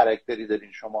تیپ کاراکتری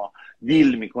دارین شما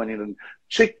دیل میکنین،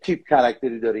 چه تیپ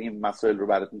کاراکتری داره این مسائل رو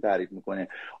براتون تعریف میکنه.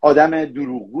 آدم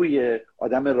دروغگویه،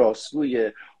 آدم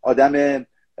راستگویه، آدم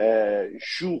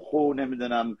شوخ و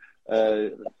نمیدونم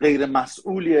غیر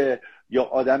مسئولیه، یا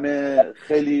آدم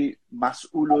خیلی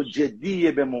مسئول و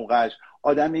جدیه به موقعش،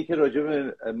 آدمی که راجع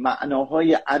به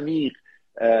معناهای عمیق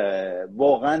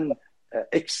واقعا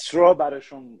اکسترا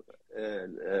براشون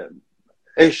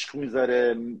عشق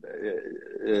میذاره،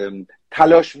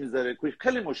 تلاش میذاره.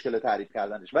 خیلی مشکل تعریف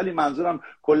کردنش، ولی منظورم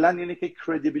کلا اینه که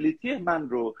کردیبیلیتی من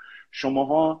رو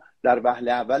شماها در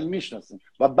وهله اول میشناسیم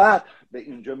و بعد به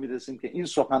اینجا میرسیم که این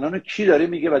سخنانو کی داره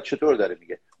میگه و چطور داره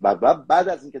میگه. و بعد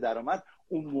از اینکه در اومد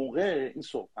اون موقع این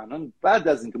سخنان، بعد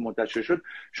از اینکه منتشر شد،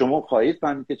 شما خواهید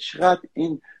فهمید که چقدر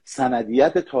این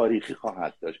سندیت تاریخی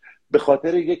خواهد داشت، به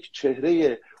خاطر یک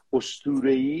چهره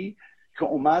اسطوره‌ای که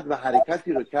اومد و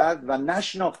حرکتی رو کرد و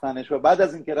نشناختنش و بعد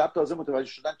از اینکه رفت تازه متوجه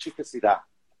شدن چه کسی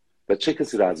رفت و چه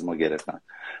کسی رو از ما گرفتن.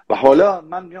 و حالا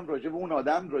من میام راجع به اون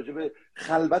آدم، راجع به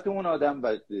خلوت اون آدم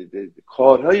و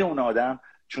کارهای اون آدم،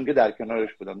 چون که در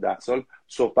کنارش بودم 10 سال،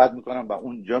 صحبت میکنم و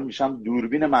اونجا میشم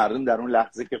دوربین مردم در اون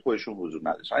لحظه که خودشون حضور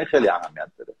نداشتن. این خیلی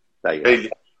اهمیت داره. خیلی.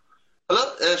 حالا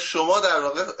شما در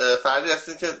واقع فردی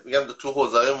هستید که میگم تو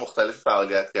حوزه‌های مختلف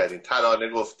فعالیت کردین، ترانه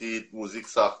گفتید، موزیک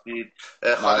ساختید،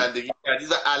 خوانندگی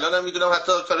کردید و الان هم میدونم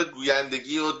حتی کار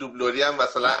گویندگی و دوبلوری هم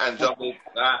مثلا انجام بدید.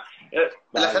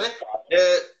 بالاخره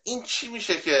این چی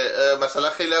میشه که مثلا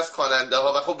خیلی از خواننده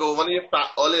ها و خب به عنوان یه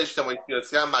فعال اجتماعی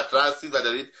سیاسی هم مطرح هستید و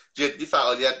دارید جدی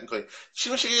فعالیت میکنید،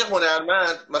 چی میشه که یه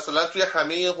هنرمند مثلا توی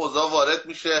همه این حوزه وارد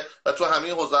میشه و تو همه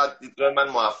این حوزه دیدگاه من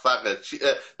موفقه؟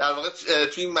 در واقع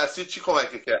توی این مسیر چی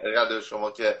کمک کرده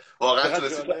شما که واقعا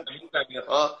تونستید تو همین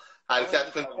زمینه‌ها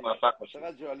حرکت کنید و موفق باشید؟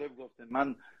 چقدر جالب گفتید.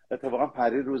 من اتفاقا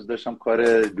پریروز داشتم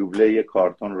کار دوبله یه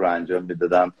کارتون رو انجام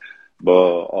میدادم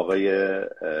با آقای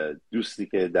دوستی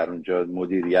که در اونجا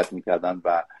مدیریت میکردن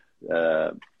و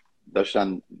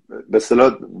داشتن به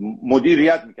اصطلاح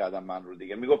مدیریت میکردن من رو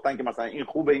دیگه، میگفتن که مثلا این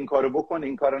خوبه این کارو بکن،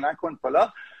 این کارو نکن فلان،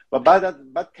 و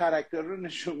بعد کاراکتر رو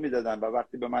نشون میدادن و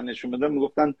وقتی به من نشون میدادن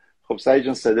میگفتن خب سعید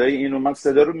جان صدای اینو، من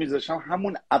صدا رو میذاشم،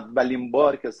 همون اولین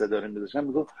بار که صدا رو میذاشم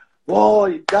میگفت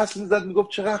وای، دست میزد میگفت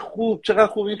چقدر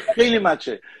خوب این خیلی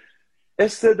مچه.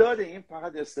 استعداد، این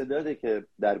فقط استعداده که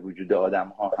در وجود آدم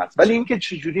ها هست، ولی اینکه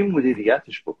چجوری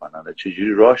مدیریتش بکنن،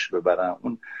 چجوری راش ببرن،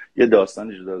 اون یه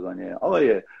داستان جداگانه.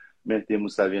 آقای مهدی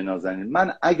موسوی نازنین،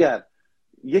 من اگر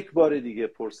یک بار دیگه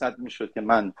فرصت میشد که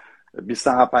من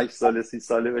 27 ساله 30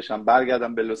 ساله بشم،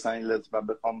 برگردم به لس آنجلس و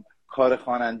بخوام کار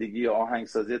خوانندگی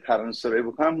آهنگسازی ترانه‌سرایی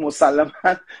بکنم، مسلماً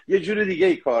یه جوری دیگه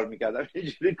ای کار میکردم، یه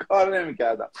جوری کار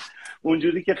نمیکردم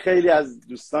اونجوری که خیلی از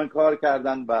دوستان کار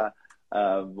کردن و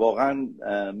واقعا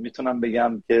میتونم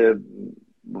بگم که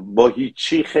با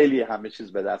هیچی خیلی همه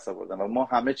چیز به دست آوردن و ما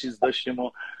همه چیز داشتیم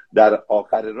و در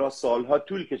آخر راه سالها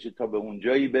طول کشید تا به اون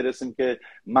جایی برسیم که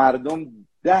مردم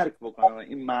درک بکنن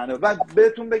این معنی. و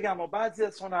بهتون بگم و بعضی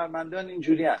از هنرمندان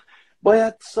اینجوری هست،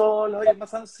 باید سالهای،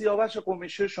 مثلا سیاوش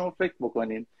قمیشی شما فکر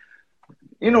بکنین،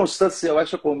 این استاد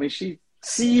سیاوش قمیشی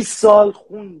 30 سال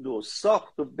خوند و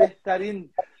ساخت و بهترین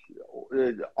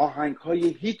آهنگ‌های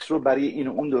هیت رو برای این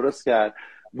و اون درست کرد.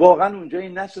 واقعا اونجا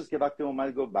این نشست که وقتی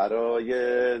اومد گفت برای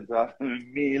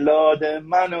میلاد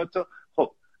من و تو،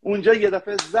 خب اونجا یه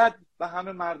دفعه زد و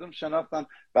همه مردم شناختن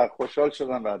و خوشحال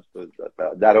شدن و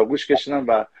در آغوش کشیدن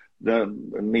و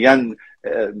میگن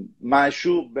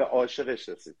معشوق به عاشقش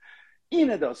رسید.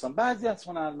 اینه داستان. بعضی از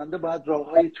هنرمنده باید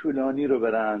راههای طولانی رو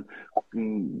برن،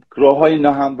 راههای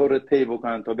ناهموار رو طی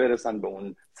بکنن تا برسن به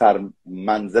اون سر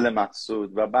منزل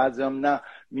مقصود، و بعضی هم نه،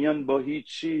 میان با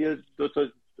هیچی دو تا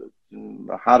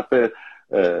حرف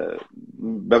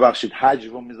ببخشید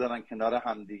حجو رو میذارن کنار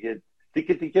هم دیگه،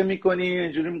 تیکه تیکه میکنی،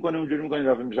 اینجوری میکنی اونجوری میکنی،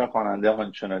 رفت میشن خواننده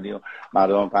آنچنانی و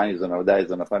مردم 5000 و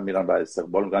 10000 نفر میرن و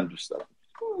استقبال میکنن، دوست دارن.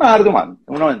 مردم هم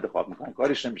اونا انتخاب میکنن،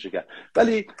 کارش نمیشه کرد،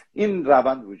 ولی این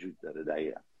روند وجود داره.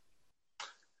 دقیقا.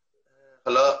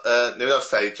 حالا نمیدونم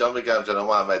سعید جان بگم، جناب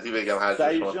محمدی بگم، هر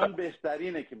سعید جان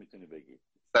بهترینه که میتونی بگی.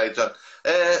 سعید جان،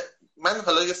 من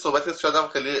حالا یه صحبتی شدم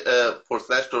خیلی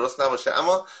پرسنش درست نباشه،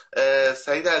 اما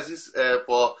سعید عزیز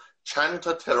با چند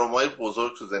تا ترومای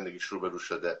بزرگ تو زندگیش روبرو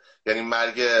شده، یعنی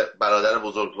مرگ برادر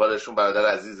بزرگوارشون، برادر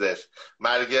عزیزش،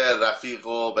 مرگ رفیق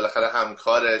و بالاخره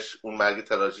همکارش، اون مرگ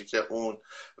تراژیک اون،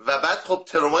 و بعد خب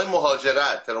ترومای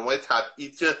مهاجرت، ترومای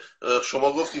تبعید که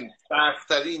شما گفتین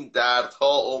سخت‌ترین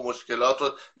دردها و مشکلات رو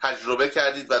تجربه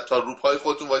کردید و تا روپای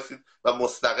خودتون وایسید و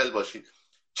مستقل باشید.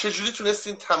 چجوری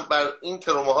تونستین بر این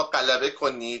تروماها غلبه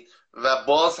کنید و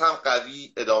باز هم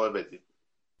قوی ادامه بدید؟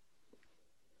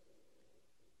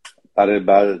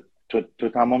 برای تو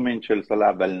تمام این 40 سال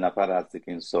اولین نفر هستی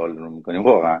که این سوال رو میکنی،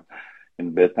 واقعا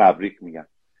این به تبریک میگم.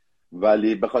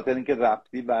 ولی به خاطر اینکه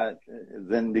رفتی و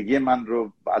زندگی من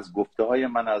رو از گفته های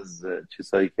من، از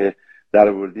چیزهایی که در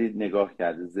آوردی نگاه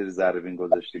کردی، زیر ذره بین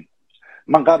گذاشتی.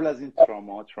 من قبل از این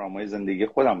ترامای زندگی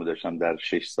خودم رو داشتم در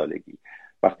 6 سالگی،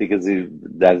 وقتی که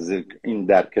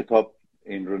در کتاب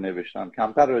این رو نوشتم.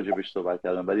 کمتر راجبش صحبت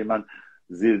کردم، ولی من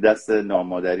زیر دست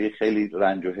نامادری خیلی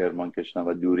رنج و حرمان کشیدم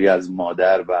و دوری از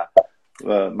مادر و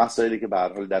مسائلی که به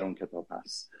هر حال در اون کتاب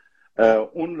هست.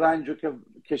 اون رنج رو که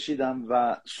کشیدم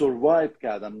و سروایو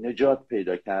کردم، نجات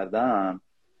پیدا کردم.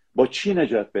 با چی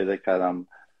نجات پیدا کردم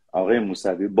آقای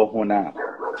موسوی؟ با هنر،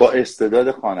 با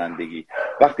استعداد خوانندگی.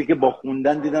 وقتی که با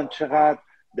خوندن دیدم چقدر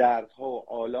دردها و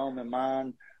آلام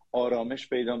من آرامش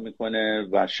پیدا میکنه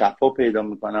و شفا پیدا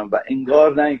میکنم، و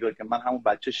انگار که من همون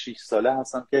بچه 6 ساله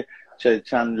هستم که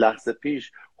چند لحظه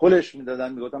پیش خلش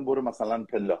میدادن، میگفتن برو مثلا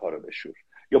پله ها رو بشور،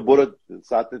 یا برو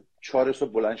ساعت 4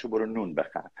 صبح بلند شو برو نون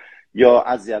بخر، یا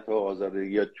اذیت و آزار،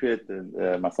 یا توی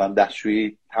مثلا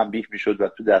دستشویی تنبیه میشد و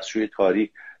تو دستشویی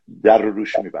تاریک در رو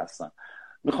روش میبستن.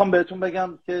 میخوام بهتون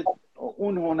بگم که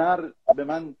اون هنر به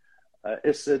من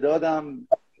استعدادم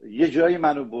یه جایی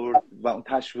منو برد و اون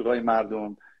تشویقای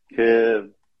مردم که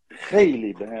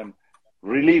خیلی بهم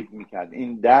ریلیف میکرد،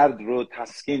 این درد رو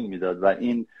تسکین میداد و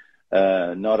این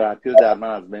ناراحتی رو در من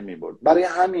از بین میبرد. برای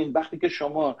همین وقتی که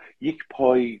شما یک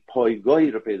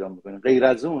پایگاهی رو پیدا میکنید غیر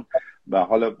از اون، و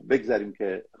حالا بگذاریم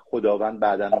که خداوند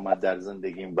بعداً اومد در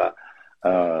زندگیم و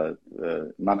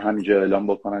من همینجا اعلام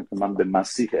بکنم که من به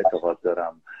مسیح اعتقاد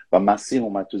دارم و مسیح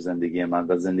اومد تو زندگی من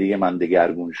و زندگی من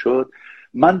دگرگون شد.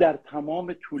 من در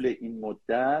تمام طول این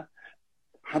مدت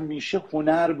همیشه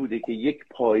هنر بوده که یک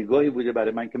پایگاهی بوده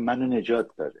برای من که منو نجات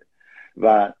داده.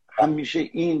 و همیشه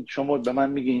این شما به من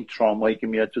میگی این ترامایی که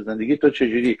میاد تو زندگی تو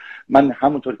چجوری؟ من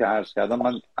همونطور که عرض کردم،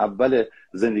 من اول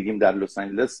زندگیم در لس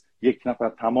آنجلس یک نفر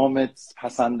تمام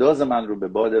پسنداز من رو به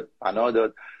باد پناه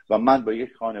داد و من با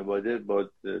یک خانواده با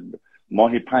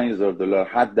ماهی $5000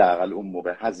 حداقل اون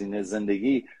موقع هزینه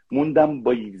زندگی موندم،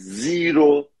 با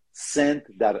 0 سنت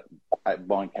در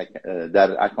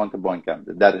اکانت بانکم،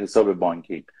 در حساب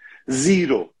بانکی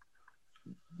 0.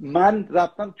 من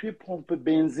رفتم توی پمپ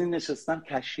بنزین نشستم،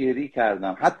 کشیری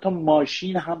کردم، حتی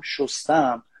ماشین هم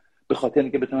شستم به خاطر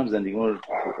اینکه بتونم زندگیمو رو.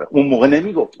 اون موقع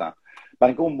نمیگفتم، برای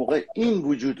اینکه اون موقع این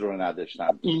وجود رو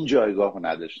نداشتم، این جایگاه رو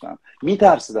نداشتم،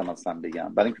 میترسیدم اصلا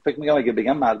بگم، برای اینکه فکر میگم اگه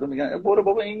بگم مردم میگن برو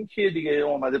بابا این کیه دیگه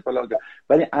اومده فلان.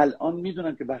 ولی الان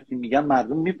میدونم که وقتی میگم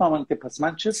مردم میفهمن که پس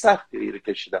من چه سختی رو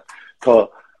کشیدم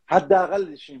تا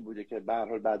حداقلش این بوده که به هر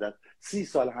حال بعد از 30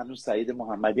 سال هنوز سعید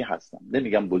محمدی هستم.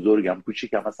 نمیگم بزرگم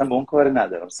کوچیکم، اصلا به اون کار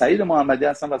ندارم، سعید محمدی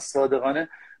هستم و صادقانه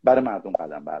برای مردم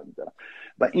قدم برمی‌دارم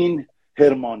و این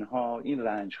حرمان ها، این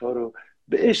رنج ها رو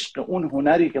به عشق اون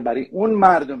هنری که برای اون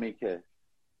مردمی که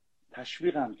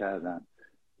تشویقم کردن،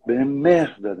 به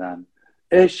مهر دادن،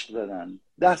 عشق دادن،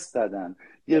 دست دادن.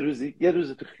 یه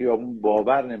روزی تو خیابون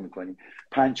باور نمی‌کنی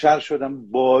پنچر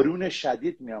شدم، بارون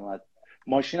شدید میامد،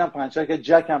 ماشینم پنچر که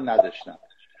جکم نداشتم.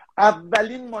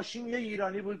 اولین ماشین یه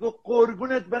ایرانی بود، گفت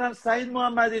قربونت برم سعید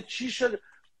محمدی چی شد؟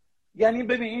 یعنی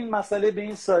ببین این مسئله به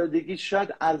این سادگی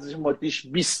شاید ارزش مادیش $20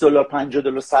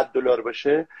 $50 $100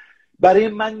 باشه، برای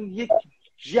من یک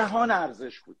جهان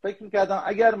ارزش بود. فکر میکردم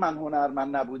اگر من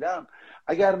هنرمند نبودم،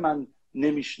 اگر من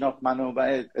نمیشناخت منو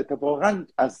و اتفاقا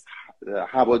از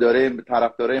هواداره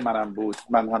طرفدارای منم بود،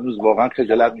 من هنوز واقعا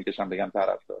خجالت میکشم بگم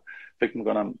طرفدار، فکر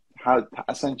میکنم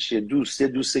اصلا چیه،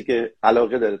 دوستی که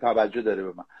علاقه داره، توجه داره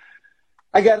به من.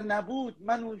 اگر نبود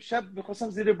من اون شب میخواستم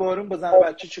زیر بارون با زن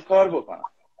بچه چی کار بکنم.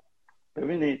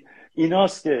 ببینید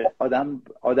ایناست که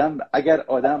اگر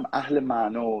آدم اهل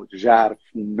معنا و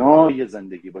ژرفنای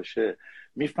زندگی باشه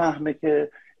میفهمه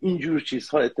که اینجور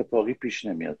چیزها اتفاقی پیش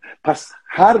نمیاد. پس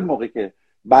هر موقع که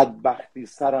بدبختی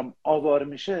سرم آوار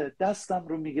میشه دستم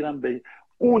رو میگیرم به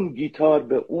اون گیتار،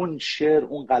 به اون شعر،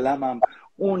 اون قلمم،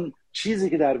 اون چیزی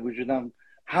که در وجودم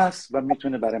هست و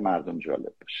میتونه برای مردم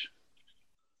جالب باشه.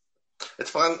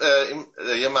 اتفاقا این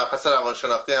یه مبحث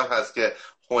روانشناختی هم هست که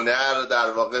هنر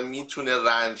در واقع میتونه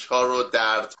رنج‌ها رو،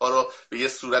 دردها رو به یه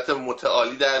صورت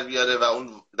متعالی در بیاره و اون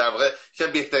در واقع که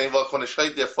بهترین واکنش‌های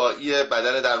دفاعی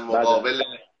بدن در مقابل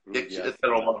یک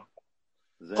تروما.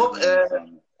 خب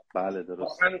بله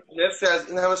درست. مرسی از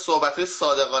این همه صحبت‌های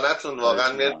صادقانه‌تون،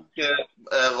 واقعا مرسی که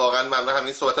واقعا ممنون.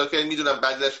 همین صحبت‌ها که میدونم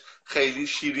بعضیش خیلی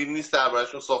شیرین نیست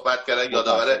درباره‌شون صحبت کردن،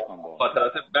 یادآور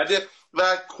خاطرات بده و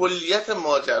کلیت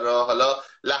ماجرا. حالا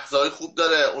لحظه‌های خوب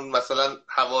داره، اون مثلا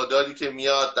هواداری که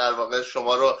میاد در واقع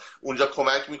شما رو اونجا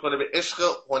کمک میکنه به عشق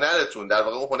هنرتون، در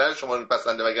واقع اون هنر شما رو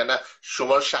میپسنده وگرنه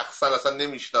شما رو شخصا اصلا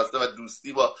نمیشناسه و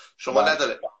دوستی با شما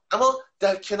نداره. اما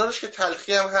در کنارش که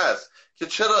تلخی هم هست که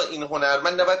چرا این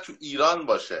هنرمند نباید تو ایران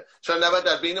باشه، چرا نباید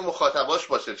در بین مخاطباش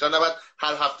باشه، چرا نباید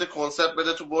هر هفته کنسرت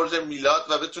بده تو برج میلاد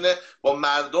و بتونه با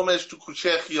مردمش تو کوچه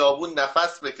خیابون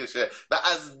نفس بکشه و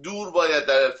از دور باید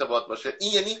در ارتباط باشه.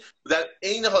 این یعنی در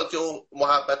عین حال که اون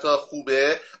محبت‌ها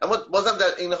خوبه، اما بازم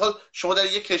در عین حال شما در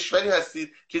یک کشوری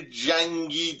هستید که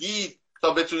جنگیدید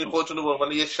تا بتونید خودتون رو به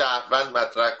عنوان یک شهروند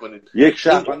مطرح کنید، یک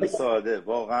شهروند ساده.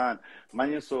 واقعا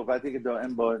من یه صحبتی که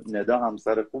دائم با ندا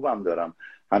همسر خوبم دارم،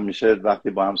 همیشه وقتی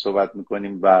با هم صحبت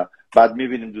میکنیم و بعد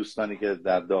میبینیم دوستانی که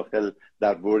در داخل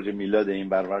در برج میلاد این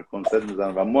برابر کنسرت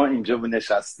میزنن و ما اینجا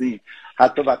نشستیم،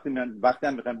 حتی وقتی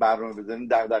هم میخوایم برنامه بذاریم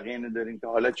دغدغه اینو داریم که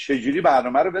حالا چجوری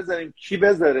برنامه رو بذاریم، کی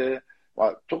بذاره.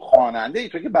 تو خواننده ای،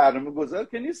 تو که برنامه گذار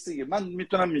که نیستی. من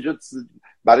میتونم اینجا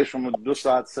برای شما 2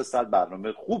 ساعت 3 ساعت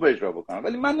برنامه خوب اجرا بکنم،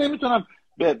 ولی من نمیتونم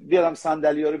بیارم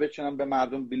صندلی‌ها رو بچینم به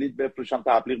مردم بلیط بفروشم،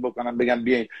 تبلیغ بکنم، بگم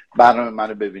بیاین برنامه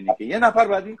منو ببینید. که یه نفر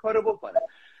باید این کارو بکنه.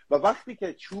 و وقتی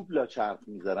که چوب لاچرخ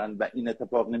میذارن و این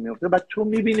اتفاق نمیفته، بعد تو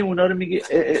میبینی اونا رو میگی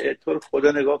تو رو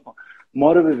خدا نگاه کن،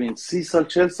 ما رو ببین 30 سال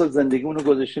 40 سال زندگیمون رو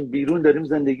گذاشتیم بیرون، داریم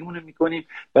زندگیمون رو میکنیم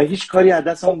و هیچ کاری از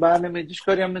دستمون برنمیاد، هیچ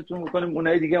کاری هم نمیتونیم بکنیم.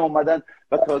 اونای دیگه اومدن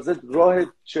و تازه راه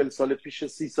 40 سال پیش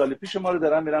 30 سال پیش ما رو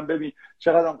دارن میرن. ببین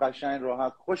چقدر هم قشنگ،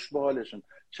 راحت، خوش به حالشون.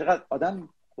 چقدر آدم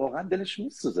واقعا دلش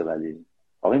میسوزه. ولی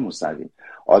آقای موسوی،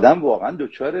 آدم واقعا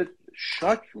دچار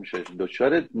شاک میشه،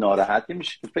 دچار ناراحتی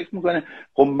میشه که فکر میکنه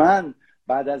خب من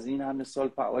بعد از این همه سال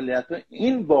فعالیت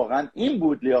این واقعا این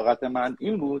بود لیاقت من،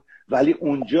 این بود. ولی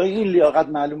اونجا این لیاقت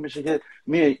معلوم میشه که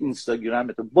میای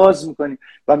اینستاگرام تو باز میکنی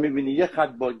و میبینی یه خط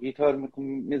با گیتار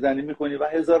میزنی میکنی و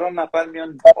هزاران نفر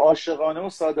میان عاشقانه و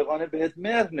صادقانه بهت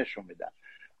مهر نشون میدن.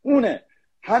 اونه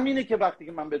همینه که وقتی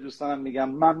که من به دوستانم میگم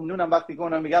ممنونم، وقتی که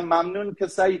اونم میگم ممنون که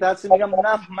سعید هستی، میگم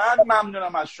نه من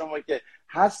ممنونم از شما که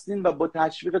هستین و با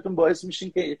تشویقتون باعث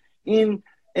میشین که این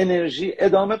انرژی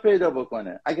ادامه پیدا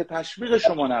بکنه. اگه تشویق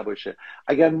شما نباشه،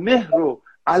 اگر مهر و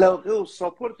علاقه و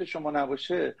ساپورت شما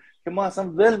نباشه، که ما اصلا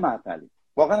ول معطلیم.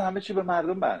 واقعا همه چی به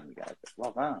مردم برمیگرده.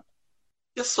 واقعا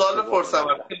یه سوال پرسم،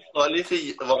 سوالی که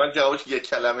واقعا جوابش یک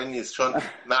کلمه نیست، چون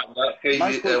من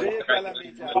خیلی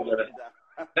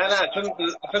نه چون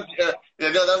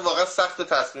یعنی آدم واقعا سخت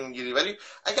تصمیم گیری. ولی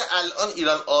اگه الان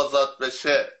ایران آزاد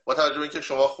بشه، با توجه به اینکه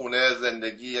شما خونه،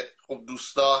 زندگی خوب،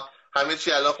 دوستا، همه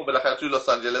چی الان خب بالاخره توی لس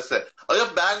آنجلسه، آیا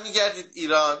برمیگردید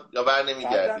ایران یا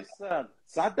برنمیگردید؟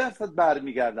 100%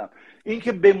 برمیگردم. این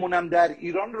که بمونم در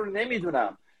ایران رو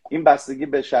نمیدونم، این بستگی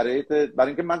به شرایط، برای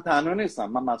اینکه من تنها نیستم،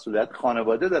 من مسئولیت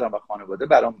خانواده دارم و خانواده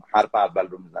برام حرف اول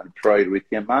رو میزنه.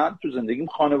 پرایوریتی من تو زندگیم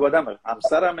خانواده‌مه،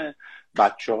 همسرمه،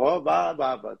 بچه‌ها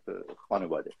و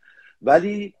خانواده.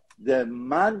 ولی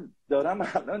من دارم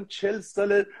الان 40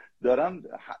 ساله دارم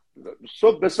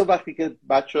صبح به صبح وقتی که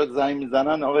بچه‌ها زنگ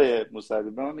میزنن آقای موسوی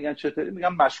به من میگن چطوری،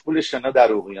 میگم مشغول شنا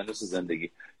در اقیانوس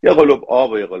زندگی، یه قلوب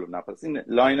آب و یه قلوب نفس. این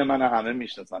لاین من همه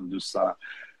میشناسن دوستانم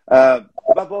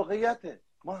و واقعیته.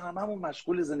 ما هممون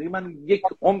مشغول زندگی. من یک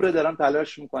عمر دارم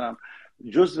تلاش میکنم،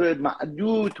 جزو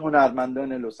معدود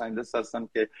هنرمندان لس آنجلس هستم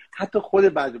که حتی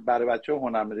خود برای بچه‌ها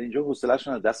هنرمند اینجا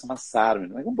حوصله‌شون از دست من سر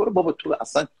میره. میگم برو بابا تو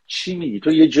اصلا چی میگی،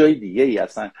 تو یه جای دیگه ای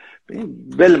اصلا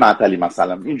بل معطلی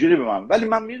مثلا اینجوری به من. ولی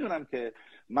من میدونم که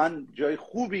من جای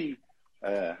خوبی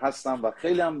هستم و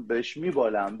خیلی هم بهش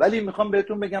میبالم. ولی میخوام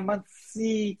بهتون بگم من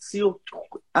سی و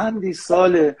اندی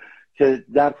ساله که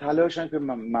در تلاشم که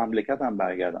مملکتم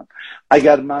برگردم.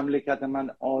 اگر مملکت من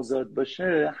آزاد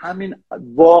باشه همین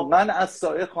واقعا از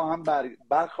سایه خواهم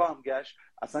برخواهم گشت،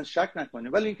 اصلا شک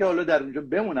نکنید. ولی اینکه حالا در اونجا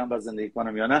بمونم و زندگی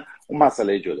کنم یا نه اون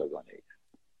مسئله جداگانه ای.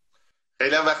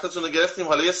 خیلی هم وقتتون رو گرفتیم.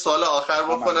 حالا یه سوال آخر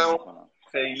بکنم.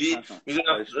 خیلی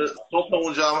میدونم صبح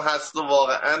اونجا هم هست و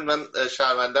واقعا من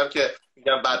شرمندم که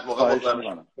میگم بعد موقع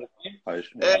بکنم.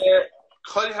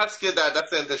 کاری هست که در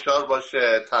دست انتشار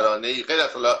باشه، ترانه‌ای غیر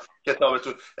از حالا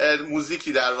کتابتون،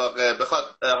 موزیکی در واقع بخواد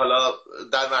حالا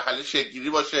در مرحله شکل‌گیری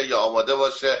باشه یا آماده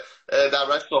باشه، در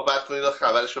موردش صحبت کنید و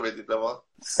خبرش رو بدید به ما.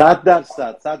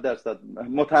 100%.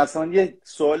 متأسفانه یه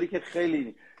سوالی که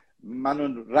خیلی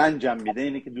منو رنجم میده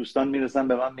اینه که دوستان میرسن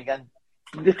به من میگن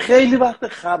خیلی وقت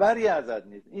خبری ازت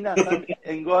نیست. این اصلا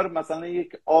انگار مثلا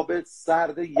یک آب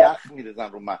سرد یخ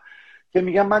میرزن رو من که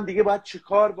میگم من دیگه باید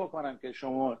چیکار بکنم که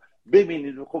شما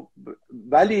ببینید. خب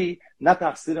ولی نه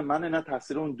تقصیر منه نه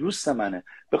تقصیر اون دوست منه،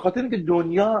 به خاطر اینکه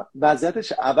دنیا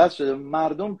وضعیتش عوض شده.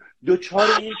 مردم دوچار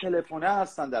این تلفنه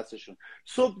هستن دستشون.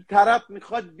 صبح طرف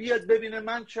میخواد بیاد ببینه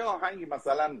من چه آهنگی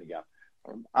مثلا میگم،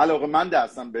 علاقه‌مند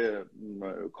هستم به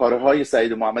کارهای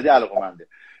سعید و محمدی، علاقه‌منده،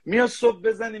 میاد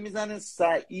صبح میزنه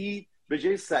سعید، به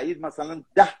جای سعید مثلا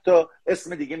 10 تا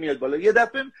اسم دیگه میاد بالا. یه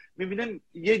دفعه میبینیم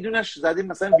یه دونش زدیم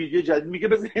مثلا ویدیو جدید، میگه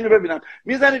بذار اینو ببینم،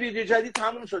 میزنه ویدیو جدید،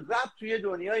 تموم شد، رفت توی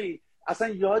دنیایی اصلا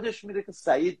یادش میره که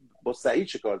سعید با سعید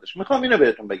چه کار داشت. میخوام اینو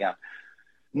بهتون بگم،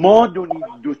 ما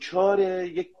دوچار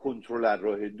یک کنترلر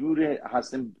راه دور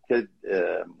هستیم که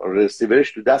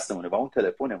رسیورش تو دستمونه و اون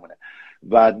تلفنمونه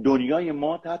و دنیای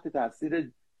ما تحت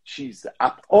تاثیر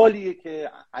افعالیه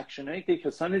که اکشنایی که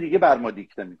کسان دیگه بر ما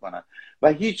دیکته میکنن و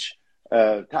هیچ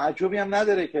تعجبی هم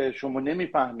نداره که شما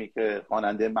نمیفهمی که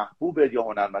خواننده محبوبه یا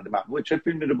هنرمند محبوبه چه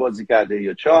فیلمی رو بازی کرده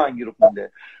یا چه آهنگی رو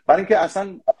خونده، برای اینکه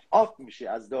اصلا آف میشی،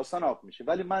 از داستان آف میشی.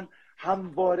 ولی من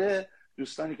همواره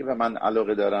دوستانی که به من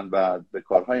علاقه دارن و به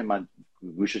کارهای من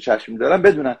گوش چشم دارن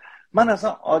بدونن من اصلا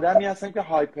آدمی هستم که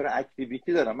هایپر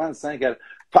اکتیویتی دارم. من اصلا اگر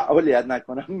فعالیت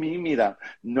نکنم میمیرم،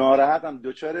 ناراحتم،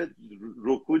 دچار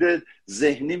رکود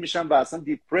ذهنی میشم و اصلا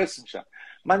دیپرس میشم.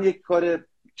 من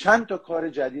چند تا کار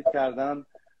جدید کردم،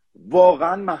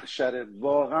 واقعا محشره،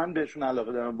 واقعا بهشون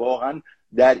علاقه دارم، واقعا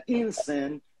در این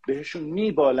سن بهشون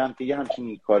میبالم که یه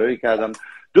همچین کارهایی کردم.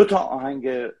 2 تا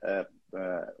آهنگ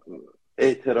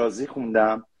اعتراضی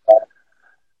خوندم،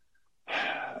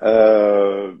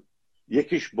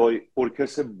 یکیش با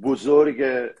ارکستر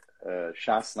بزرگ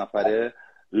 60 نفره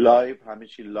لایو، همه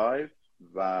چی لایو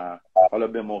و حالا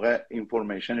به موقع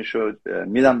اینفورمیشن شد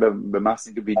میدم به محض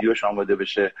اینکه ویدیوش آماده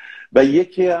بشه. و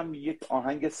یکی هم یک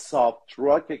آهنگ سافت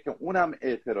راکه که اونم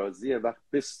اعتراضیه و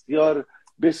بسیار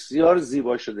بسیار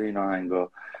زیبا شده این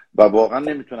آهنگا و واقعا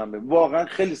نمیتونم واقعا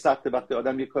خیلی سخته وقتی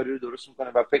آدم یه کاری رو درست میکنه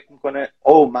و فکر میکنه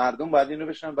او مردم باید اینو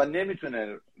بشنن و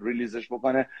نمیتونه ریلیزش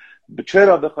بکنه.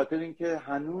 چرا؟ به خاطر اینکه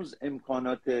هنوز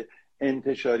امکانات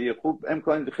انتشاری خوب،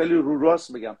 امکانات خیلی رو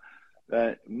راست بگم،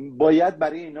 باید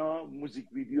برای اینا موزیک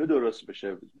ویدیو درست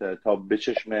بشه تا به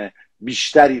چشم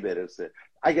بیشتری برسه.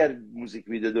 اگر موزیک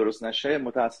ویدیو درست نشه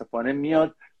متاسفانه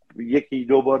میاد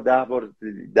 1-2 بار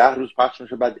 10 روز پخش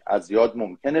میشه، بعد از یاد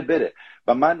ممکنه بره.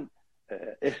 و من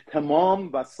اهتمام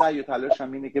و سعی و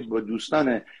تلاشم اینه که با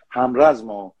دوستان همرزم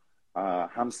و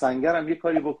همسنگرم یه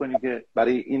کاری بکنی که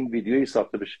برای این ویدیویی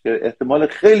ساخته بشه که احتمال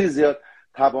خیلی زیاد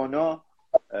توانا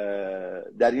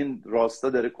در این راستا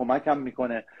داره کمکم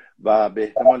میکنه و به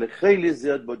احتمال خیلی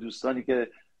زیاد با دوستانی که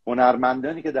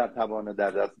هنرمندانی که در توانا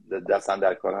در دستن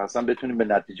در کار هستن بتونیم به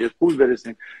نتیجه خوب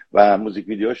برسیم و موزیک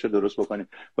ویدیوهاشو درست بکنیم.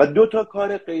 و 2 تا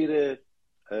کار غیر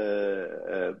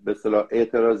به اصطلاح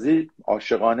اعتراضی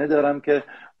عاشقانه دارم که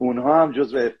اونها هم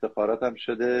جزو افتخاراتم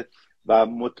شده و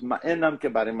مطمئنم که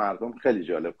برای مردم خیلی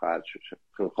جالب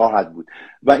خواهد بود.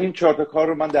 و این 4 تا کار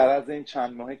رو من در عرض این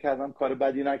چند ماهه کردم، کار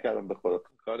بدی نکردم به خدا،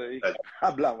 کاری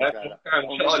قبلا کردم.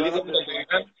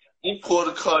 این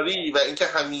پرکاری و اینکه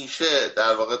همیشه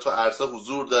در واقع تو عرصه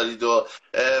حضور دارید و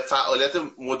فعالیت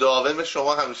مداوم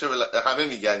شما همیشه همه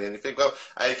میگن، یعنی فکر کنم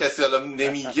اگه کسی حالا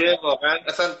نمیگه واقعا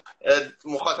اصلا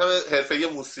مخاطب حرفه‌ای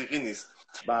موسیقی نیست.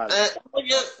 بله.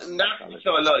 یه نقدی که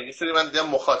حالا یه سری من دیدم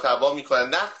مخاطبا میکنن،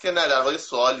 نقد که نه، در واقع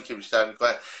سوالی که بیشتر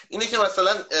میکنن اینه که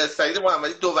مثلا سعید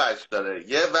محمدی دو وجه داره،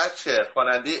 یه وجه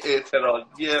خواننده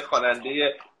اعتراضی،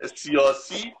 خواننده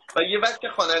سیاسی، و یه وجه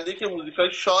خواننده که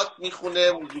موزیکای شاد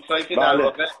میخونه، موزیکایی که در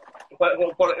واقع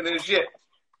پر انرژیه.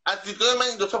 از دیدگاه من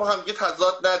این دوتا با هم دیگه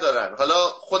تضاد ندارن. حالا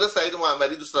خود سعید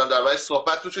محمدی دوست دارم دربارش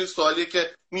صحبت تو، چه سوالیه که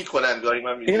میکنن گاهی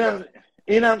من میبینم.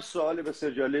 اینم سوال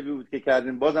بسیار جالبی بود که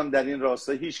کردیم، بازم در این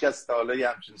راستا هیچ کس تا حالا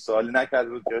همچین سوالی نکرده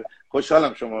بود که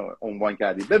خوشحالم شما عنوان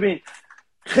کردید. ببین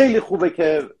خیلی خوبه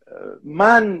که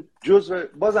من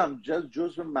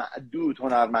جزو معدود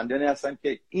هنرمندانی هستم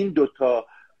که این دوتا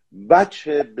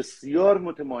بچه بسیار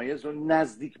متمایز و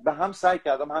نزدیک به هم سعی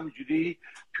کردم همینجوری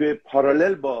توی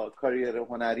پارالل با کاریر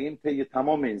هنریم طی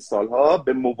تمام این سالها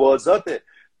به موازات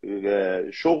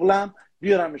شغلم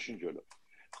بیارمشون جلو.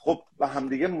 خب و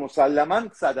همدیگه مسلماً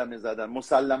صدمه زدن،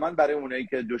 مسلماً برای اونایی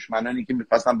که دشمنانی که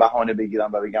می‌خواستن بهانه بگیرن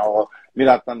و بگن آقا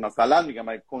میرفتن، مثلا میگم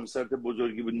اگه کنسرت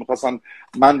بزرگی بود می‌خواستن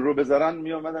من رو بذارن،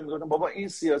 میومدن میگفتن بابا این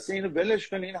سیاسی، اینو ولش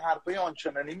کن، این حرفای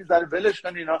آنچنانی میذاره، ولش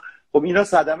کن اینا. خب اینا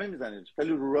صدمه میزنه.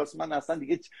 خیلی رو راست من اصلا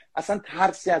دیگه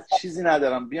ترسی از چیزی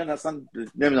ندارم، بیان اصلا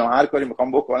نمیدونم هر کاری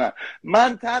میخوام بکنن،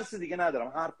 من ترسی دیگه ندارم،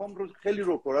 حرفام رو خیلی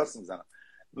رو راست میزنم.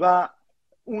 و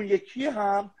اون یکی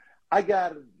هم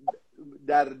اگر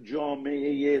در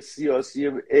جامعه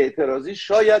سیاسی اعتراضی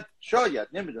شاید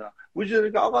نمیدونم وجود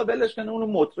داره که آقا ولش کنه اونو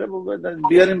مطرب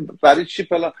بیاریم برای چی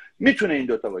فلان، میتونه این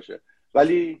دوتا باشه.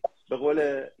 ولی به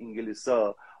قول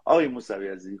انگلیسا آقای موسوی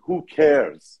عزیز who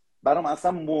cares، برام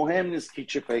اصلا مهم نیست کی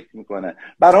چه فکر میکنه،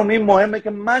 برام این مهمه که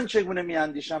من چگونه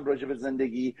میاندیشم راجع به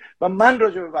زندگی و من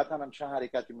راجع به وطنم چه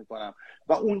حرکتی میکنم.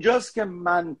 و اونجاست که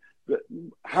من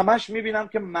همش میبینم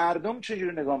که مردم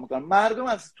چجوری نگاه میکنن. مردم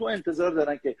از تو انتظار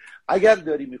دارن که اگر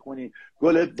داری میخونی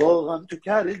گل باغم تو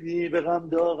کردی به غم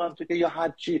داغم تو که یا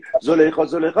هر چی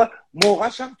زلیخا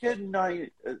موقعش هم که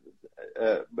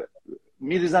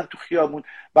میریزن تو خیابون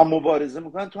و مبارزه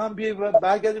میکنن، تو هم بیای و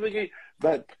برگردی بگی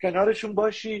کنارشون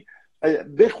باشی،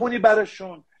 بخونی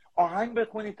براشون، آهنگ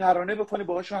بخونی، ترانه بخونی،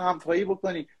 باهاشون همپایی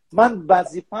بکنی. من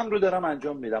وظیفه‌ام رو دارم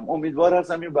انجام میدم. امیدوار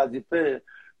هستم این وظیفه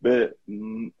به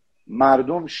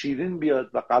مردم شیرین بیاد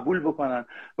و قبول بکنن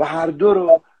و هر دو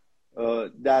رو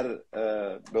در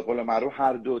به قول معروف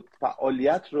هر دو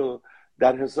فعالیت رو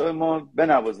در حساب ما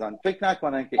بنوازن. فکر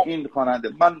نکنن که این خواننده،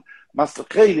 من مثلا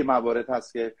خیلی موارد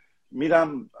هست که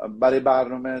میرم برای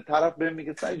برنامه، طرف بهم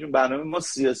میگه سعید جون برنامه ما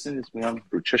سیاسی نیست، میگم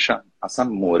رو چشم، اصلا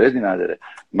موردی نداره،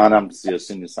 منم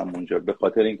سیاسی نیستم اونجا، به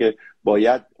خاطر اینکه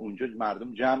باید اونجا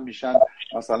مردم جمع میشن،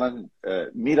 مثلا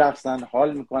میرقصن،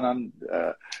 حال میکنن،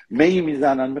 می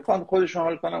میزنن، میخوان خودشون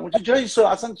حال کنن، اونجا جایی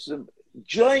اصلا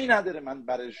جایی نداره من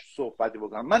برای صحبتی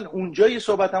بکنم. من اونجایی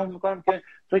صحبتمو میکنم که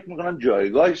فکر میکنم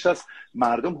جایگاهش هست،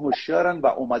 مردم هوشیارن و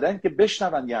اومدن که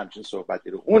بشنون یه همچین صحبتی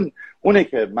رو. اونه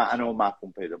که معنی و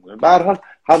مفهوم پیدا میکنه. به هر حال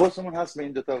حواسمون هست به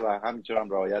این دوتا و همینجور هم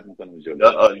رعایت میکنیم جلو.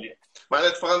 عالی. من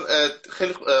اتفاقا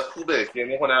خیلی خوبه،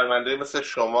 یعنی هنرمندای مثل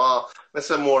شما،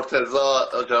 مثل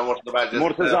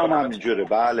مرتضی هم همینجوره.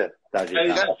 بله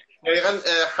دقیقاً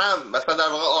هم مثلا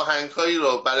در واقع آهنگهایی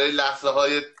رو برای لحظه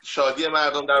های شادی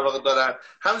مردم در واقع دارن،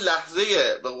 هم لحظه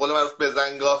به قول معروف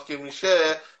بزنگاه که میشه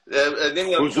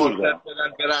نمیان کنسرت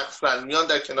بدن برقصن، میان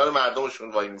در کنار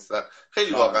مردمشون وای میستن.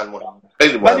 خیلی واقعا مهمه،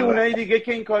 خیلی مهمه. ولی اونایی دیگه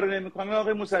که این کارو نمیکنن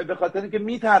آقای موسوی به خاطر اینکه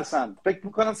میترسن، فکر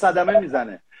میکنن صدمه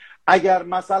میزنه. اگر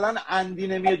مثلا اندی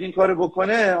نمیاد این کارو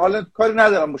بکنه، حالا کاری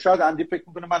ندارم، شاید اندی فکر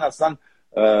میکنه من اصلا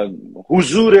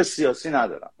حضور سیاسی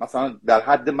ندارم، مثلا در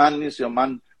حد من نیست، یا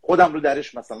من خودم رو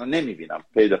درش مثلا نمیبینم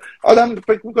پیدا، آدم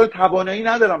فکر میکنه توانایی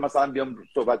ندارم مثلا بیام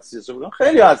صحبت سیاسی بکنم.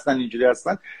 خیلی هستن اینجوری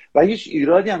هستن و هیچ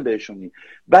ایرادی هم بهشون نیست.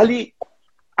 ولی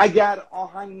اگر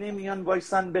آهنگ نمیان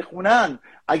وایسن بخونن،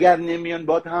 اگر نمیان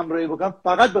باهات همراهی بکنن،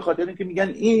 فقط به خاطر اینکه میگن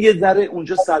این یه ذره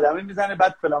اونجا صدمه میزنه،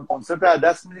 بعد فلان کنسرت رو از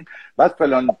دست میدیم، بعد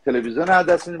فلان تلویزیون رو از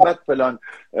دست میدیم، بعد فلان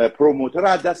پروموتور رو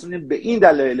از دست میدیم، به این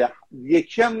دلیل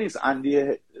یکی هم نیست.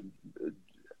 اندی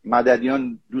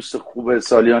مددیان دوست خوب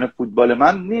سالیان فوتبال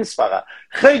من نیست، فقط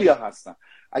خیلی ها هستن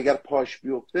اگر پاش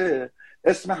بیفته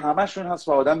اسم همشون هست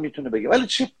و آدم میتونه بگه. ولی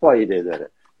چه فایده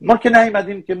داره؟ ما که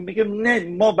نیومدیم که میگیم نه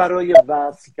ما برای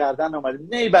وصل کردن اومدیم،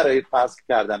 نه برای فصل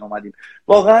کردن اومدیم.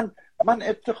 واقعا من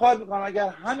افتخار میکنم اگر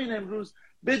همین امروز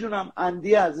بدونم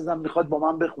اندی عزیزم میخواد با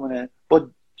من بخونه، با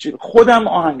خودم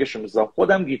آهنگشو میذارم،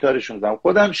 خودم گیتارشو میذارم،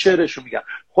 خودم شعرشو میگم،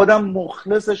 خودم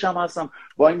مخلصش هم هستم،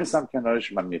 وای میسم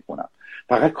کنارش من میخونم.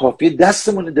 فقط کافیه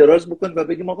دستمون دراز بکنیم و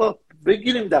بگیم آقا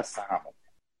بگیریم دست همون.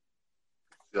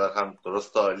 بسیار هم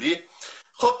درست، عالی.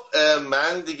 خب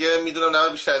من دیگه میدونم نه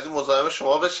بیشتر از این مزاحم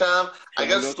شما بشم.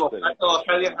 اگر صحبت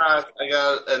آخری هست، اگر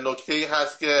نکته‌ای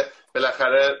هست که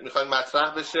بالاخره میخواین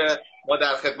مطرح بشه، ما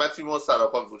در خدمتیم و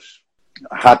سراپا گوش.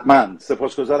 حتما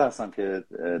سپاسگزار هستم که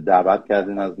دعوت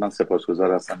کردین از من،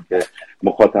 سپاسگزار هستم که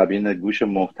مخاطبین گوش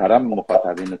محترم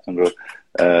مخاطبینتون رو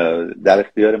در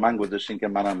اختیار من گذاشتین که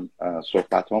منم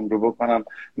صحبتام رو بکنم.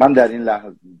 من در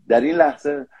این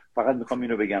لحظه فقط میخوام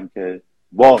اینو بگم که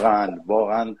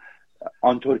واقعا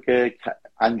آنطور که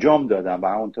انجام دادم و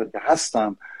آنطور که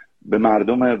هستم به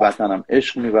مردم وطنم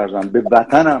عشق می‌ورزم، به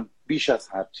وطنم بیش از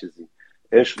هر چیزی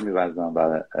عشق می‌ورزم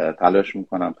و تلاش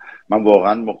میکنم. من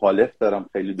واقعا مخالف دارم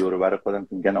خیلی دور و بر خودم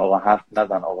که میگن آقا حرف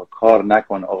نزن، آقا کار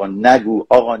نکن،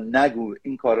 آقا نگو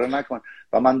این کار رو نکن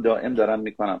و من دائم دارم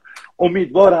میکنم.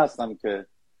 امیدوار هستم که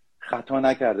خطا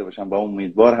نکرده باشم و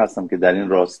امیدوار هستم که در این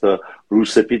راستا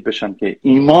روسپید بشم که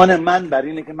ایمان من بر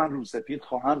اینه که من روسپید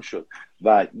خواهم شد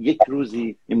و یک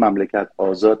روزی این مملکت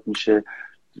آزاد میشه،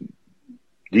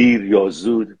 دیر یا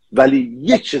زود. ولی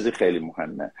یک چیز خیلی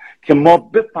مهمه که ما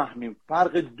بفهمیم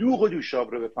فرق دوغ و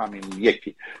دوشاب رو بفهمیم.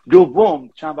 یکی. دوم،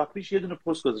 چند وقت پیش یه دونه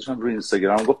پست گذاشتم روی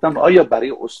اینستاگرام، گفتم آیا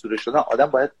برای اسطوره شدن آدم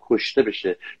باید کشته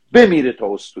بشه، بمیره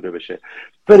تا اسطوره بشه؟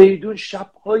 فریدون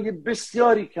شب‌های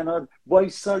بسیاری کنار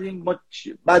وایسادیم، ما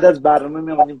بعد از برنامه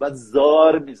می‌اومدیم بعد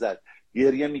زار می‌زد،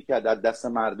 گریه میکرد از دست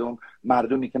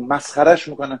مردمی که مسخرش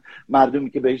میکنن، مردمی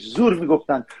که بهش زور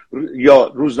میگفتن یا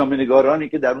روزنامه‌نگارانی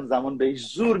که در اون زمان بهش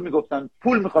زور میگفتن،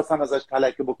 پول میخواستن ازش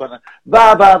تلکه بکنن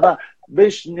و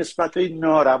بهش نسبتای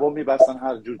ناروا میبستن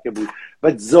هر جور که بود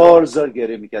و زار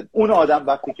گریه میکرد. اون آدم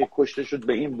وقتی که کشته شد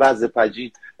به این وضع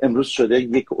فجیع امروز شده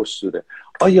یک اسطوره.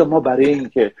 آیا ما برای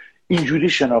اینکه اینجوری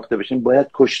شناخته بشیم باید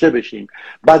کشته بشیم؟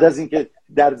 بعد از اینکه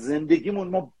در زندگیمون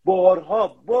ما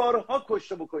بارها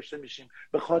کشته میشیم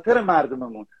به خاطر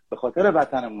مردممون، به خاطر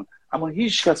وطنمون، اما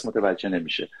هیچ کس متوجه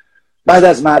نمیشه. بعد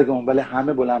از مرگمون ولی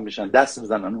همه بلند میشن، دست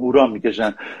میزنن، هورا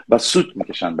میکشن و سوت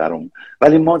میکشن برامون،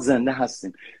 ولی ما زنده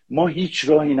هستیم. ما هیچ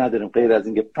راهی نداریم غیر از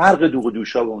اینکه فرق دوغ و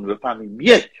دوشابمون رو بفهمیم.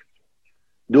 یک.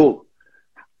 دو،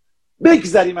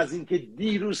 بگذریم از این که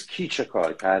دیروز کی چه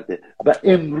کار کرده و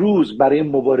امروز برای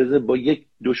مبارزه با یک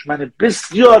دشمن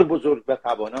بسیار بزرگ و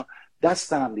توانا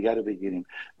دست همدیگه رو بگیریم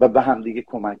و به همدیگه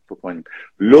کمک بکنیم.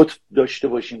 لطف داشته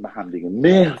باشیم به همدیگه،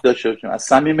 مهر داشته باشیم، از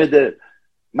صمیم دل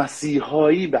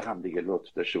مسیحایی به همدیگه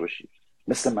لطف داشته باشیم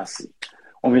مثل مسیح.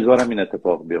 امیدوارم این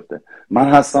اتفاق بیفته. من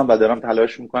هستم و دارم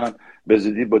تلاش میکنم به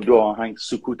زودی با 2 آهنگ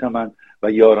سکوت من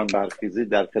و یاران برخیزی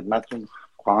در خدمتتون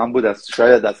خواهم بود.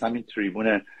 شاید از همین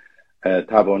تریبون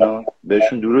توانا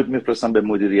بهشون درود میفرستم، به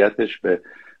مدیریتش، به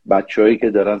بچه‌هایی که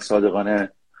دارن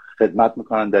صادقانه خدمت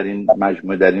میکنن در این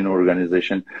مجموعه، در این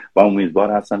ارگانیزیشن، و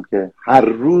امیدوار هستم که هر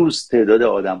روز تعداد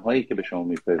آدم‌هایی که به شما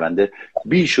میپیونده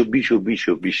بیش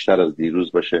و بیشتر از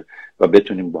دیروز باشه و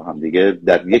بتونیم با هم دیگه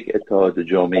در یک اتحاد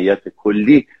جامعیت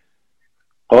کلی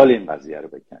قال این قضیه رو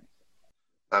بکنیم.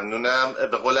 ممنونم.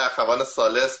 به قول اخوان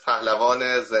ثالث،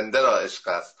 پهلوان زنده را عشق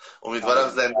است. امیدوارم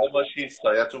زنده باشید،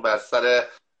 سایتون بر سر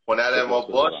هنر ما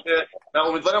باشه. من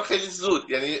امیدوارم خیلی زود،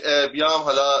 یعنی بیام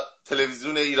حالا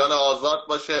تلویزیون ایران آزاد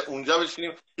باشه، اونجا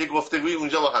بشینیم یه گفتگوی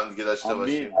اونجا با هم دیگه داشته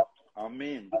باشیم.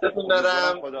 آمین.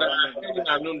 خیلی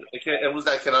ممنون که امروز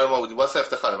در کنار ما بودی. واسه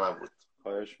افتخار من بود.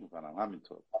 خواهش میکنم.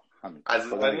 همینطور.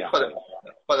 عزیزانی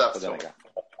خدا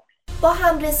با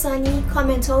همرسانی،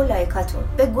 کامنت ها و لایکاتون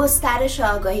به گسترش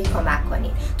آگاهی کمک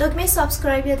کنید. دکمه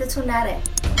سابسکرایب یادتون نره.